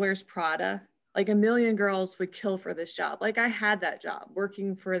Devil Wears Prada, like a million girls would kill for this job. Like I had that job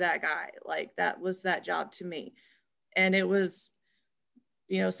working for that guy. Like that was that job to me. And it was,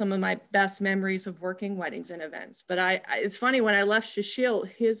 you know, some of my best memories of working weddings and events. But it's funny, when I left Shishil,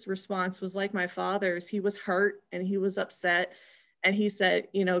 his response was like my father's. He was hurt and he was upset. And he said,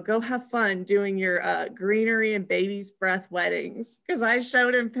 you know, go have fun doing your greenery and baby's breath weddings. Because I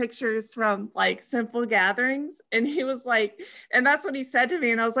showed him pictures from like Simple Gatherings. And he was like, and that's what he said to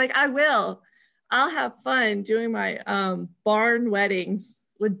me. And I was like, I will. I'll have fun doing my barn weddings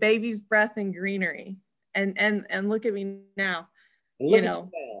with baby's breath and greenery. And look at me now. Look at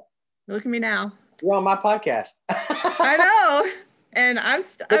you now. Look at me now. You're on my podcast. I know. And I'm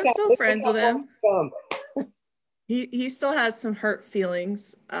still friends with him. He still has some hurt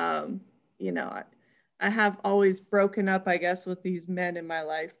feelings. You know, I have always broken up, I guess, with these men in my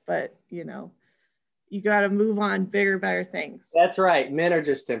life, but you know, you got to move on, bigger, better things. That's right. Men are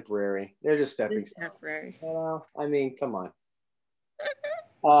just temporary. They're just stepping stones. Temporary. You know, I mean, come on.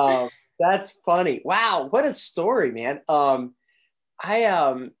 That's funny. Wow, what a story, man.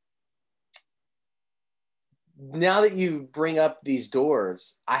 Now that you bring up these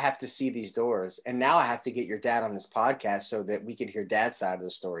doors, I have to see these doors. And now I have to get your dad on this podcast so that we can hear dad's side of the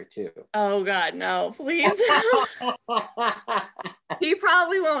story too. Oh God, no, please. He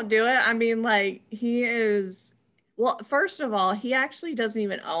probably won't do it. I mean, like he is, well, first of all, he actually doesn't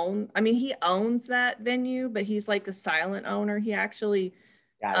even own, I mean, he owns that venue, but he's like the silent owner. He actually,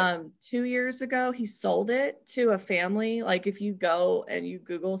 2 years ago, he sold it to a family. Like if you go and you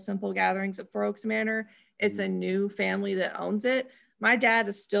Google Simple Gatherings at Four Oaks Manor, it's a new family that owns it. My dad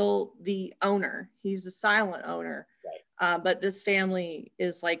is still the owner. He's a silent owner. Right. But this family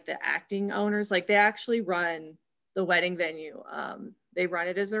is like the acting owners. Like they actually run the wedding venue. They run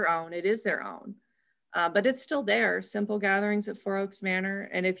it as their own. It is their own. But it's still there. Simple Gatherings at Four Oaks Manor.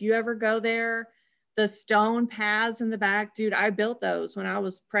 And if you ever go there, the stone paths in the back, dude, I built those when I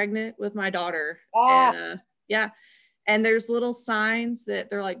was pregnant with my daughter. And yeah. And there's little signs that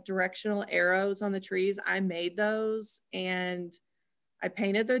they're like directional arrows on the trees. I made those and I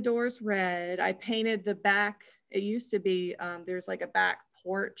painted the doors red. I painted the back. It used to be, there's like a back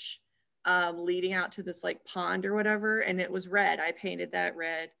porch leading out to this like pond or whatever. And it was red. I painted that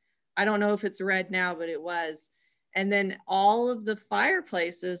red. I don't know if it's red now, but it was. And then all of the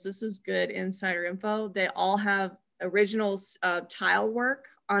fireplaces, this is good insider info, they all have original tile work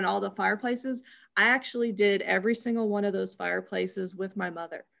on all the fireplaces. I actually did every single one of those fireplaces with my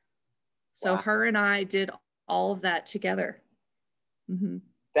mother. So wow. Her and I did all of that together. Mm-hmm.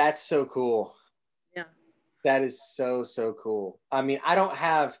 That's so cool. Yeah. That is so, so cool. I mean, I don't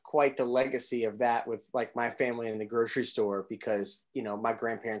have quite the legacy of that with like my family in the grocery store because, you know, my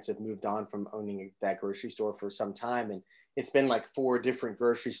grandparents have moved on from owning that grocery store for some time. And it's been like 4 different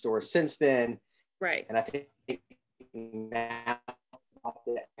grocery stores since then. Right. And I think now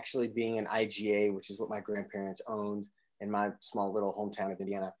actually being an IGA, which is what my grandparents owned in my small little hometown of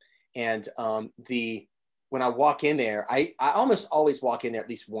Indiana. And when I walk in there, I almost always walk in there at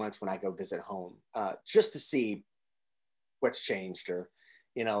least once when I go visit home, just to see what's changed or,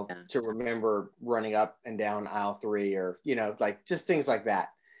 you know, to remember running up and down aisle 3 or, you know, like just things like that.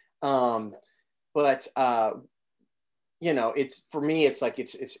 But you know, it's for me, it's like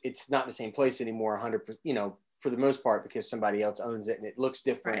it's not the same place anymore 100%, you know, for the most part, because somebody else owns it and it looks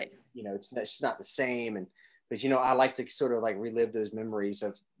different. Right. You know, it's just not the same. But, you know, I like to sort of like relive those memories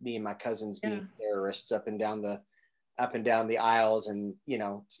of me and my cousins being terrorists up and down the aisles and, you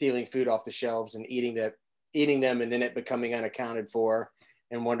know, stealing food off the shelves and eating them and then it becoming unaccounted for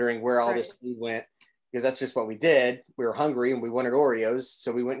and wondering where all this food went, because that's just what we did. We were hungry and we wanted Oreos.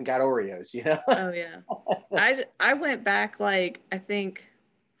 So we went and got Oreos, you know? Oh, yeah. I went back like, I think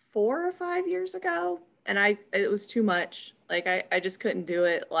 4 or 5 years ago and it was too much. Like I just couldn't do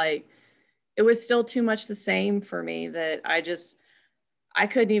it. Like, it was still too much the same for me that I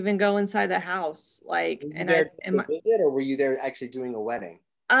couldn't even go inside the house. Like, were you there to visit or were you there actually doing a wedding?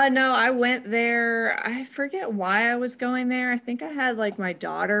 No, I went there. I forget why I was going there. I think I had like my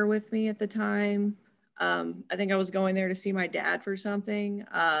daughter with me at the time. I think I was going there to see my dad for something.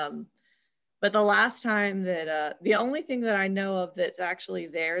 But the last time that the only thing that I know of that's actually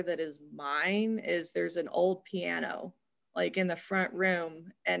there that is mine is there's an old piano like in the front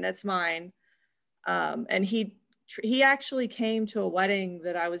room, and that's mine. And he actually came to a wedding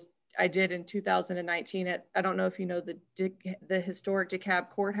that I did in 2019 at, I don't know if you know the historic DeKalb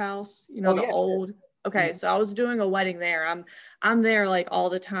courthouse, you know, Oh the yeah. old. Okay, Mhm. so I was doing a wedding there. I'm there like all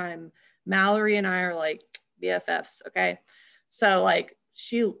the time. Mallory and I are like BFFs. Okay, so like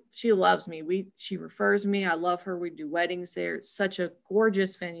she loves me. She refers me. I love her. We do weddings there. It's such a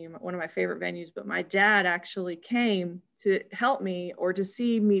gorgeous venue, one of my favorite venues. But my dad actually came to help me or to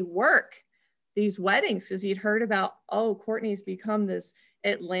see me work these weddings because he'd heard about, oh, Courtney's become this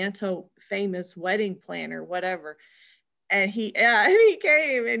Atlanta famous wedding planner, whatever. And he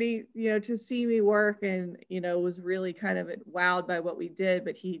came and he, you know, to see me work and, you know, was really kind of wowed by what we did.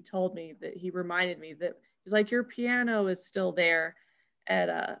 But he told me that he reminded me that he's like, your piano is still there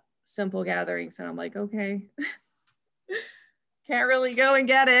at Simple Gatherings. And I'm like, okay, can't really go and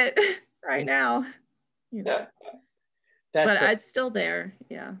get it right now, you know, That's but so it's still there.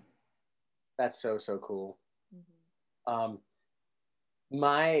 Yeah. that's so cool. Mm-hmm. Um,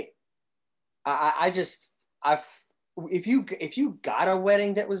 my I just I've if you got a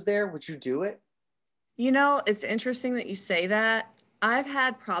wedding that was there, would you do it? You know, it's interesting that you say that. I've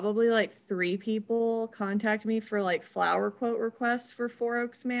had probably like 3 people contact me for like flower quote requests for Four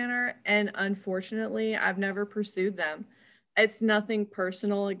Oaks Manor, and unfortunately, I've never pursued them. It's nothing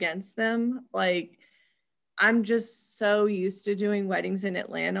personal against them. Like, I'm just so used to doing weddings in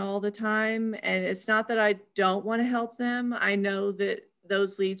Atlanta all the time. And it's not that I don't want to help them. I know that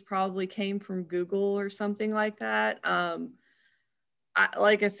those leads probably came from Google or something like that.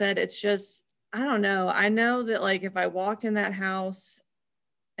 Like I said, it's just, I don't know. I know that like if I walked in that house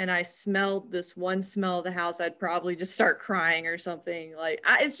and I smelled this one smell of the house, I'd probably just start crying or something. Like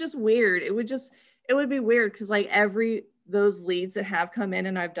it's just weird. It would be weird because like those leads that have come in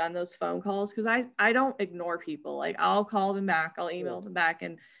and I've done those phone calls because I don't ignore people. Like I'll call them back, I'll email them back,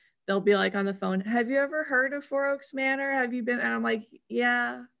 and they'll be like on the phone, have you ever heard of Four Oaks Manor? Have you been? And I'm like,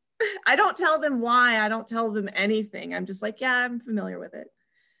 yeah. I don't tell them why. I don't tell them anything. I'm just like, yeah, I'm familiar with it,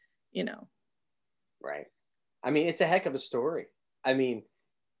 you know. Right. I mean, it's a heck of a story. I mean,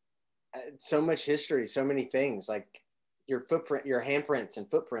 so much history, so many things. Like your footprint, your handprints and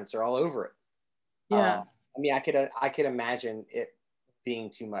footprints are all over it. Yeah. I mean, I could imagine it being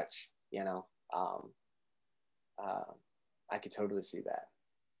too much. You know, uh, I could totally see that.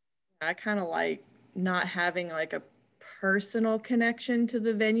 I kind of like not having like a personal connection to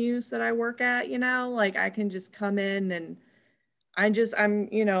the venues that I work at, you know, like I can just come in and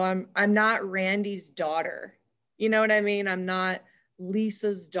you know, I'm not Randy's daughter. You know what I mean? I'm not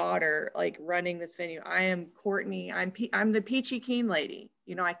Lisa's daughter like running this venue. I am Courtney. I'm the Peachy Keen lady.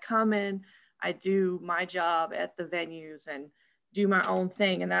 You know, I come in, I do my job at the venues and do my own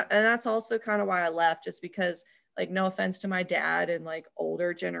thing. And that's also kind of why I left, just because like no offense to my dad and like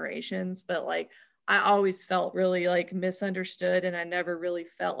older generations, but like I always felt really like misunderstood and I never really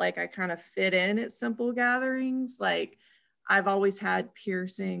felt like I kind of fit in at Simple Gatherings. Like I've always had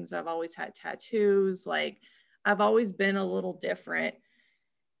piercings, I've always had tattoos, like I've always been a little different.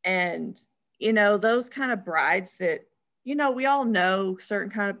 And, you know, those kind of brides that, you know, we all know certain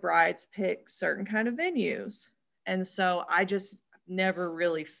kind of brides pick certain kind of venues. And so I just never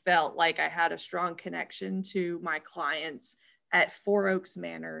really felt like I had a strong connection to my clients at Four Oaks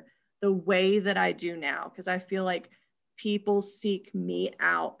Manor the way that I do now. Because I feel like people seek me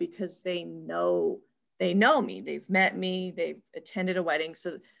out because they know me, they've met me, they've attended a wedding.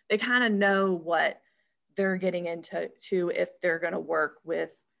 So they kind of know what they're getting into if they're going to work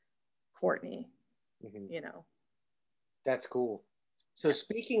with Courtney, Mm-hmm. you know. That's cool. So Yeah.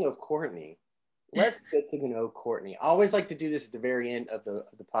 speaking of Courtney, let's get to know Courtney. I always like to do this at the very end of the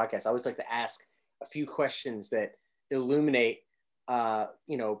podcast. I always like to ask a few questions that illuminate,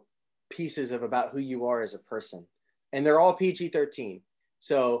 you know, pieces of about who you are as a person, and they're all PG-13.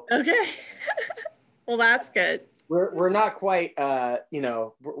 So Okay. Well, that's good. we're not quite, you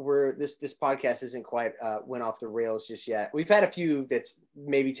know, we're this podcast isn't quite went off the rails just yet. We've had a few that's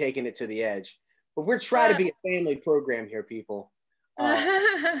maybe taken it to the edge, but we're trying to be a family program here, people. So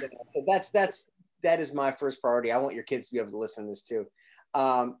that is my first priority. I want your kids to be able to listen to this too.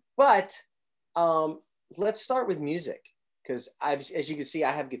 But let's start with music because as you can see,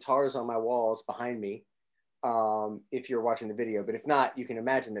 I have guitars on my walls behind me. If you're watching the video, but if not, you can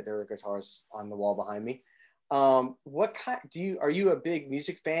imagine that there are guitars on the wall behind me. What kind are you a big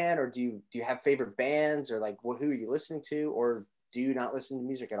music fan, or do you have favorite bands, or like who are you listening to, or do you not listen to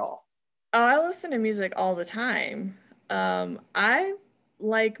music at all? Oh, I listen to music all the time. I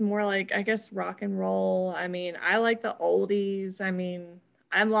like more like, I guess, rock and roll. I mean, I like the oldies. I mean,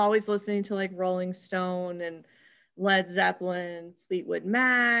 I'm always listening to like Rolling Stone and Led Zeppelin, Fleetwood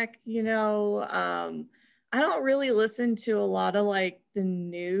Mac, you know. I don't really listen to a lot of like the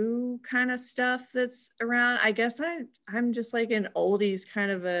new kind of stuff that's around. I guess I'm just like an oldies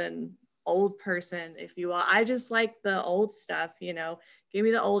kind of an old person, if you will. I just like the old stuff, you know. Give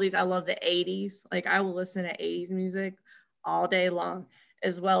me the oldies. I love the 80s. Like I will listen to 80s music all day long,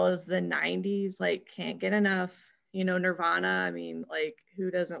 as well as the 90s. Like can't get enough. You know, Nirvana. I mean, like who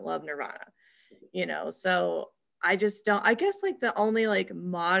doesn't love Nirvana? You know, so I just don't. I guess like the only like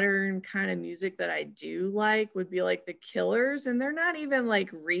modern kind of music that I do like would be like the Killers, and they're not even like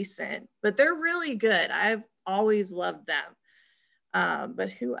recent, but they're really good. I've always loved them. But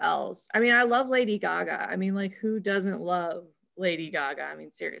who else? I mean, I love Lady Gaga. I mean, like, who doesn't love Lady Gaga? I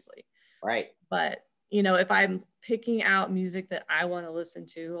mean, seriously. Right. But, you know, if I'm picking out music that I want to listen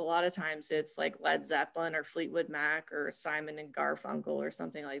to, a lot of times it's like Led Zeppelin or Fleetwood Mac or Simon and Garfunkel or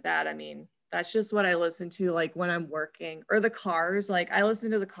something like that. I mean, that's just what I listen to like when I'm working, or the Cars. Like, I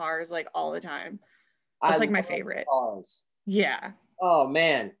listen to the Cars like all the time. I That's like love my favorite. Cars. Yeah. Oh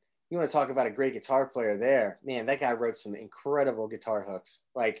man, you want to talk about a great guitar player there? Man, that guy wrote some incredible guitar hooks.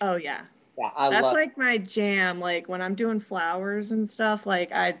 Like, Oh, yeah. yeah, I That's love. like my jam. Like when I'm doing flowers and stuff,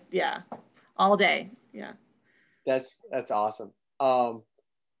 like yeah, all day. Yeah. That's awesome. You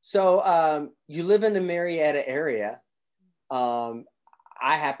live in the Marietta area. Um,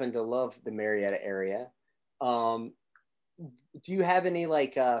 I happen to love the Marietta area. Um, do you have any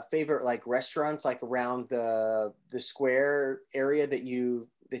like favorite like restaurants like around the square area that you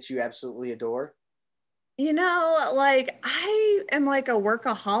absolutely adore? You know, like I am like a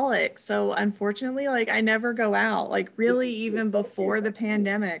workaholic. So unfortunately, like I never go out. Like really, even before the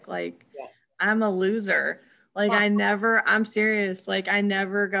pandemic, like Yeah. I'm a loser. Like I'm serious. Like I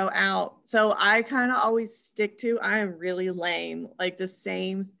never go out. So I kind of always stick to, I am really lame, like the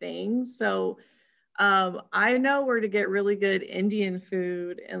same thing. So I know where to get really good Indian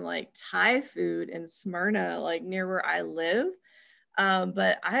food and like Thai food in Smyrna, like near where I live.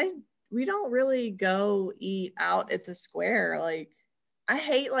 But we don't really go eat out at the square. Like I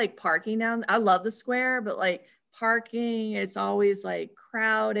hate like parking down. I love the square, but like parking, it's always like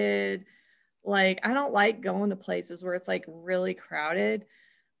crowded. Like I don't like going to places where it's like really crowded.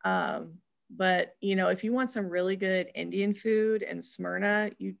 Um, but you know, if you want some really good Indian food in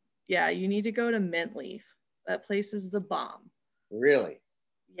Smyrna, you need to go to Mint Leaf. That place is the bomb. Really?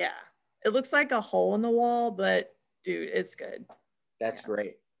 Yeah. It looks like a hole in the wall, but dude, it's good. That's Yeah.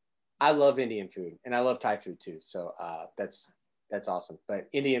 great. I love Indian food and I love Thai food too. So that's awesome. But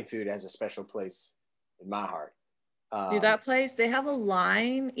Indian food has a special place in my heart. Dude, Um, that place, they have a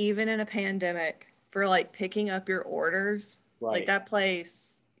line even in a pandemic for like picking up your orders. Like right. that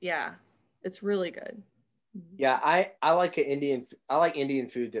place, yeah, it's really good. Yeah, I like I like Indian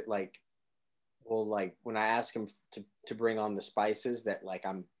food that like will like when I ask him to bring on the spices that like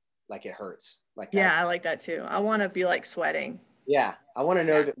I'm like it hurts. Like Yeah, I I like that too. I want to be like sweating. yeah, I want to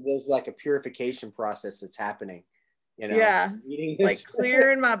know Yeah. that there's like a purification process that's happening, you know, Yeah. eating Like this.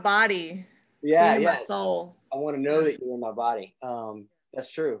 clearing my body, Yeah, cleaning my yeah. soul. I want to know Yeah. that you're in my body.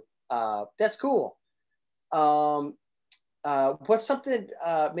 That's true. That's cool. Um, what's something,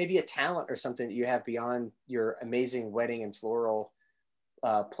 maybe a talent or something that you have beyond your amazing wedding and floral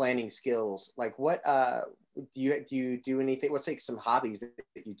planning skills? Like, what do you do anything? What's like some hobbies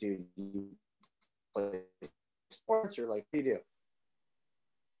that you do? Do you play sports or like what do you do?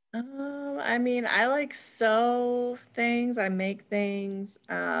 I mean, I like sew things, I make things.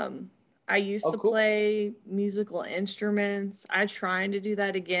 I used Oh, to cool. play musical instruments. I'm trying to do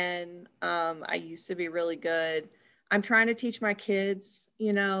that again. I used to be really good. I'm trying to teach my kids,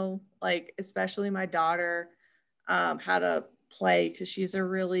 you know, like especially my daughter, how to play because she's a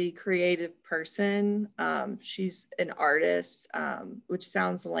really creative person. She's an artist, which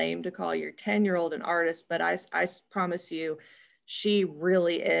sounds lame to call your 10-year-old an artist, but I promise you, she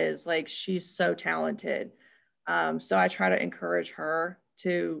really is. Like she's so talented. So I try to encourage her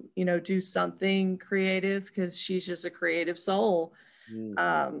to, you know, do something creative because she's just a creative soul.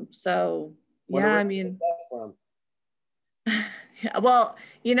 Mm. So Wonder yeah, where I you get mean, that from. yeah, well,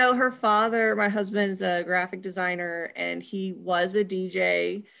 you know, her father, my husband's a graphic designer and he was a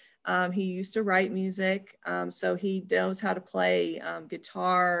DJ. He used to write music. So he knows how to play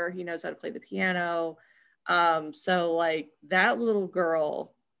guitar, he knows how to play the piano. So, like, that little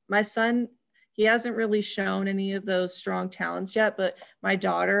girl, my son, he hasn't really shown any of those strong talents yet, but my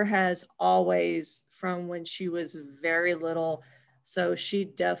daughter has always, from when she was very little. So she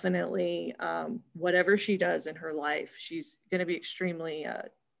definitely, whatever she does in her life, she's going to be extremely,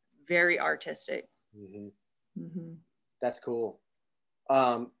 very artistic. Mm-hmm. Mm-hmm. That's cool.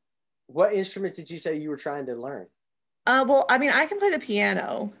 What instruments did you say you were trying to learn? Well, I mean, I can play the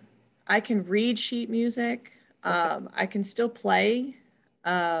piano. I can read sheet music. I can still play.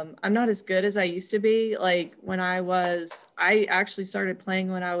 I'm not as good as I used to be. Like when I actually started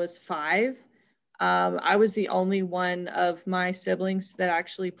playing when I was 5. I was the only one of my siblings that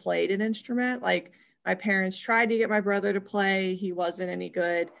actually played an instrument. Like my parents tried to get my brother to play. He wasn't any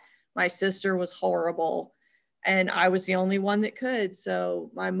good. My sister was horrible. And I was the only one that could.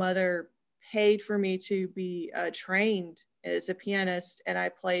 So my mother paid for me to be trained as a pianist. And I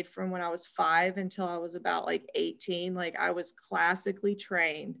played from when I was 5 until I was about like 18. Like I was classically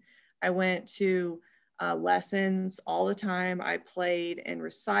trained. I went to lessons all the time. I played in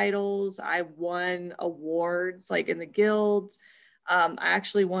recitals. I won awards like in the guilds. I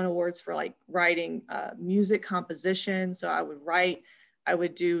actually won awards for like writing music composition. So I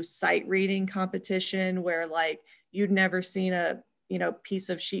would do sight reading competition where like you'd never seen a piece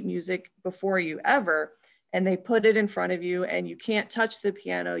of sheet music before you ever, and they put it in front of you and you can't touch the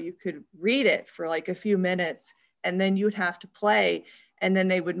piano. You could read it for like a few minutes and then you would have to play, and then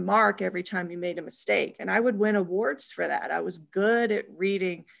they would mark every time you made a mistake, and I would win awards for that. I was good at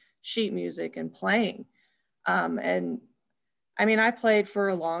reading sheet music and playing. And I mean, I played for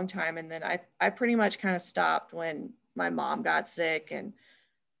a long time, and then I pretty much kind of stopped when my mom got sick and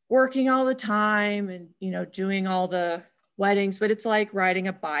working all the time and, doing all the weddings. But it's like riding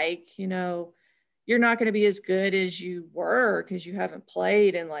a bike, you're not going to be as good as you were because you haven't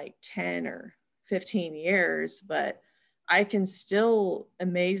played in like 10 or 15 years, but I can still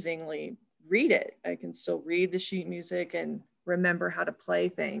amazingly read it. I can still read the sheet music and remember how to play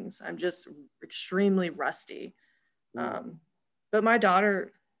things. I'm just extremely rusty. But my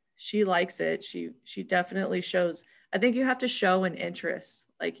daughter, she likes it. She definitely shows. I think you have to show an interest.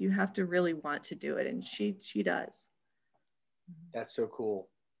 Like you have to really want to do it, and she does. That's so cool.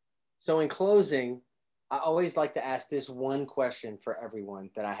 So in closing, I always like to ask this one question for everyone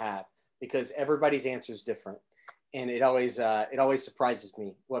that I have, because everybody's answer is different, and it always surprises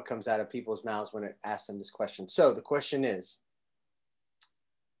me what comes out of people's mouths when I ask them this question. So the question is,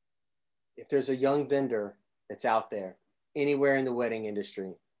 if there's a young vendor that's out there anywhere in the wedding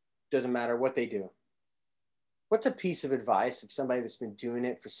industry, doesn't matter what they do, what's a piece of advice of somebody that's been doing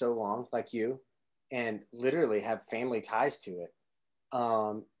it for so long, like you, and literally have family ties to it?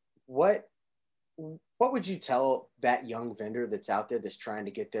 What would you tell that young vendor that's out there that's trying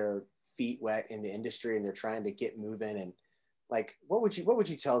to get their feet wet in the industry and they're trying to get moving, and like what would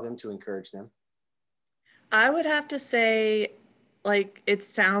you tell them to encourage them? I would have to say, like, it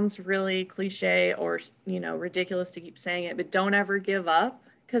sounds really cliche or, ridiculous to keep saying it, but don't ever give up.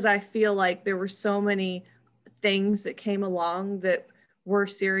 Because I feel like there were so many things that came along that were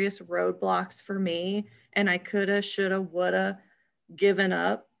serious roadblocks for me. And I coulda, shoulda, woulda given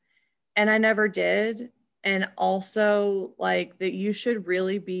up. And I never did. And also, like, that you should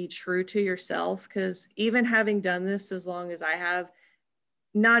really be true to yourself. Because even having done this as long as I have,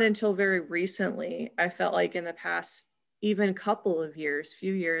 not until very recently, I felt like in the past, even couple of years,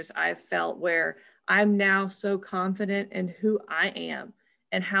 few years, I've felt where I'm now so confident in who I am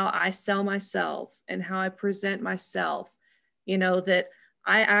and how I sell myself and how I present myself, that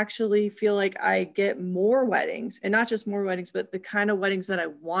I actually feel like I get more weddings, and not just more weddings, but the kind of weddings that I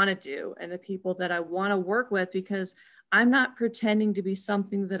want to do and the people that I want to work with, because I'm not pretending to be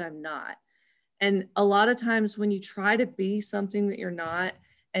something that I'm not. And a lot of times when you try to be something that you're not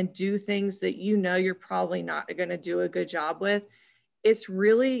and do things that you're probably not going to do a good job with, it's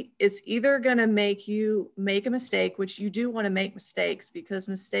either going to make you make a mistake, which you do want to make mistakes because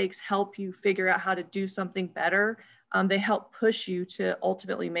mistakes help you figure out how to do something better. They help push you to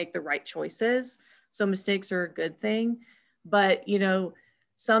ultimately make the right choices. So mistakes are a good thing. But,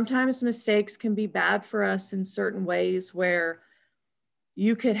 sometimes mistakes can be bad for us in certain ways where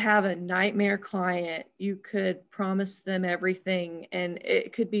you could have a nightmare client, you could promise them everything, and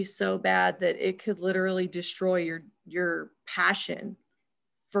it could be so bad that it could literally destroy your passion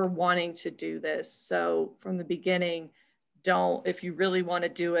for wanting to do this. So from the beginning, if you really want to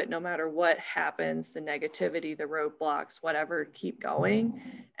do it, no matter what happens, the negativity, the roadblocks, whatever, keep going,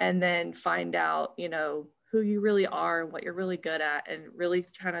 and then find out, who you really are and what you're really good at, and really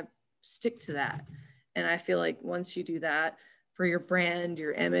kind of stick to that. And I feel like once you do that for your brand,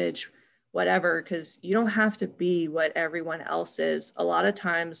 your image, whatever, because you don't have to be what everyone else is. A lot of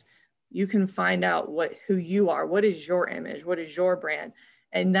times you can find out who you are, what is your image, what is your brand,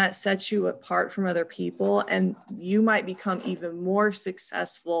 and that sets you apart from other people, and you might become even more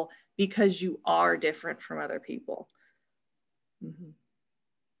successful because you are different from other people. Mm-hmm.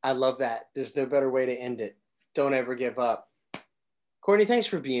 I love that. There's no better way to end it. Don't ever give up. Courtney, thanks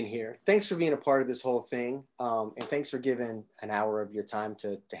for being here. Thanks for being a part of this whole thing. And thanks for giving an hour of your time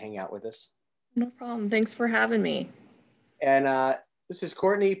to hang out with us. No problem. Thanks for having me. And this is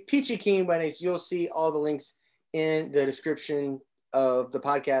Courtney Peachy Keen Weddings. You'll see all the links in the description of the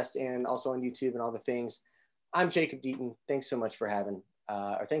podcast and also on YouTube and all the things. I'm Jacob Deaton. Thanks so much for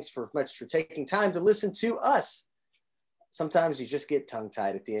thanks for taking time to listen to us. Sometimes you just get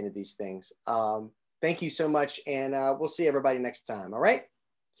tongue-tied at the end of these things. Thank you so much, and we'll see everybody next time. All right?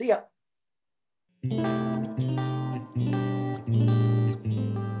 See ya.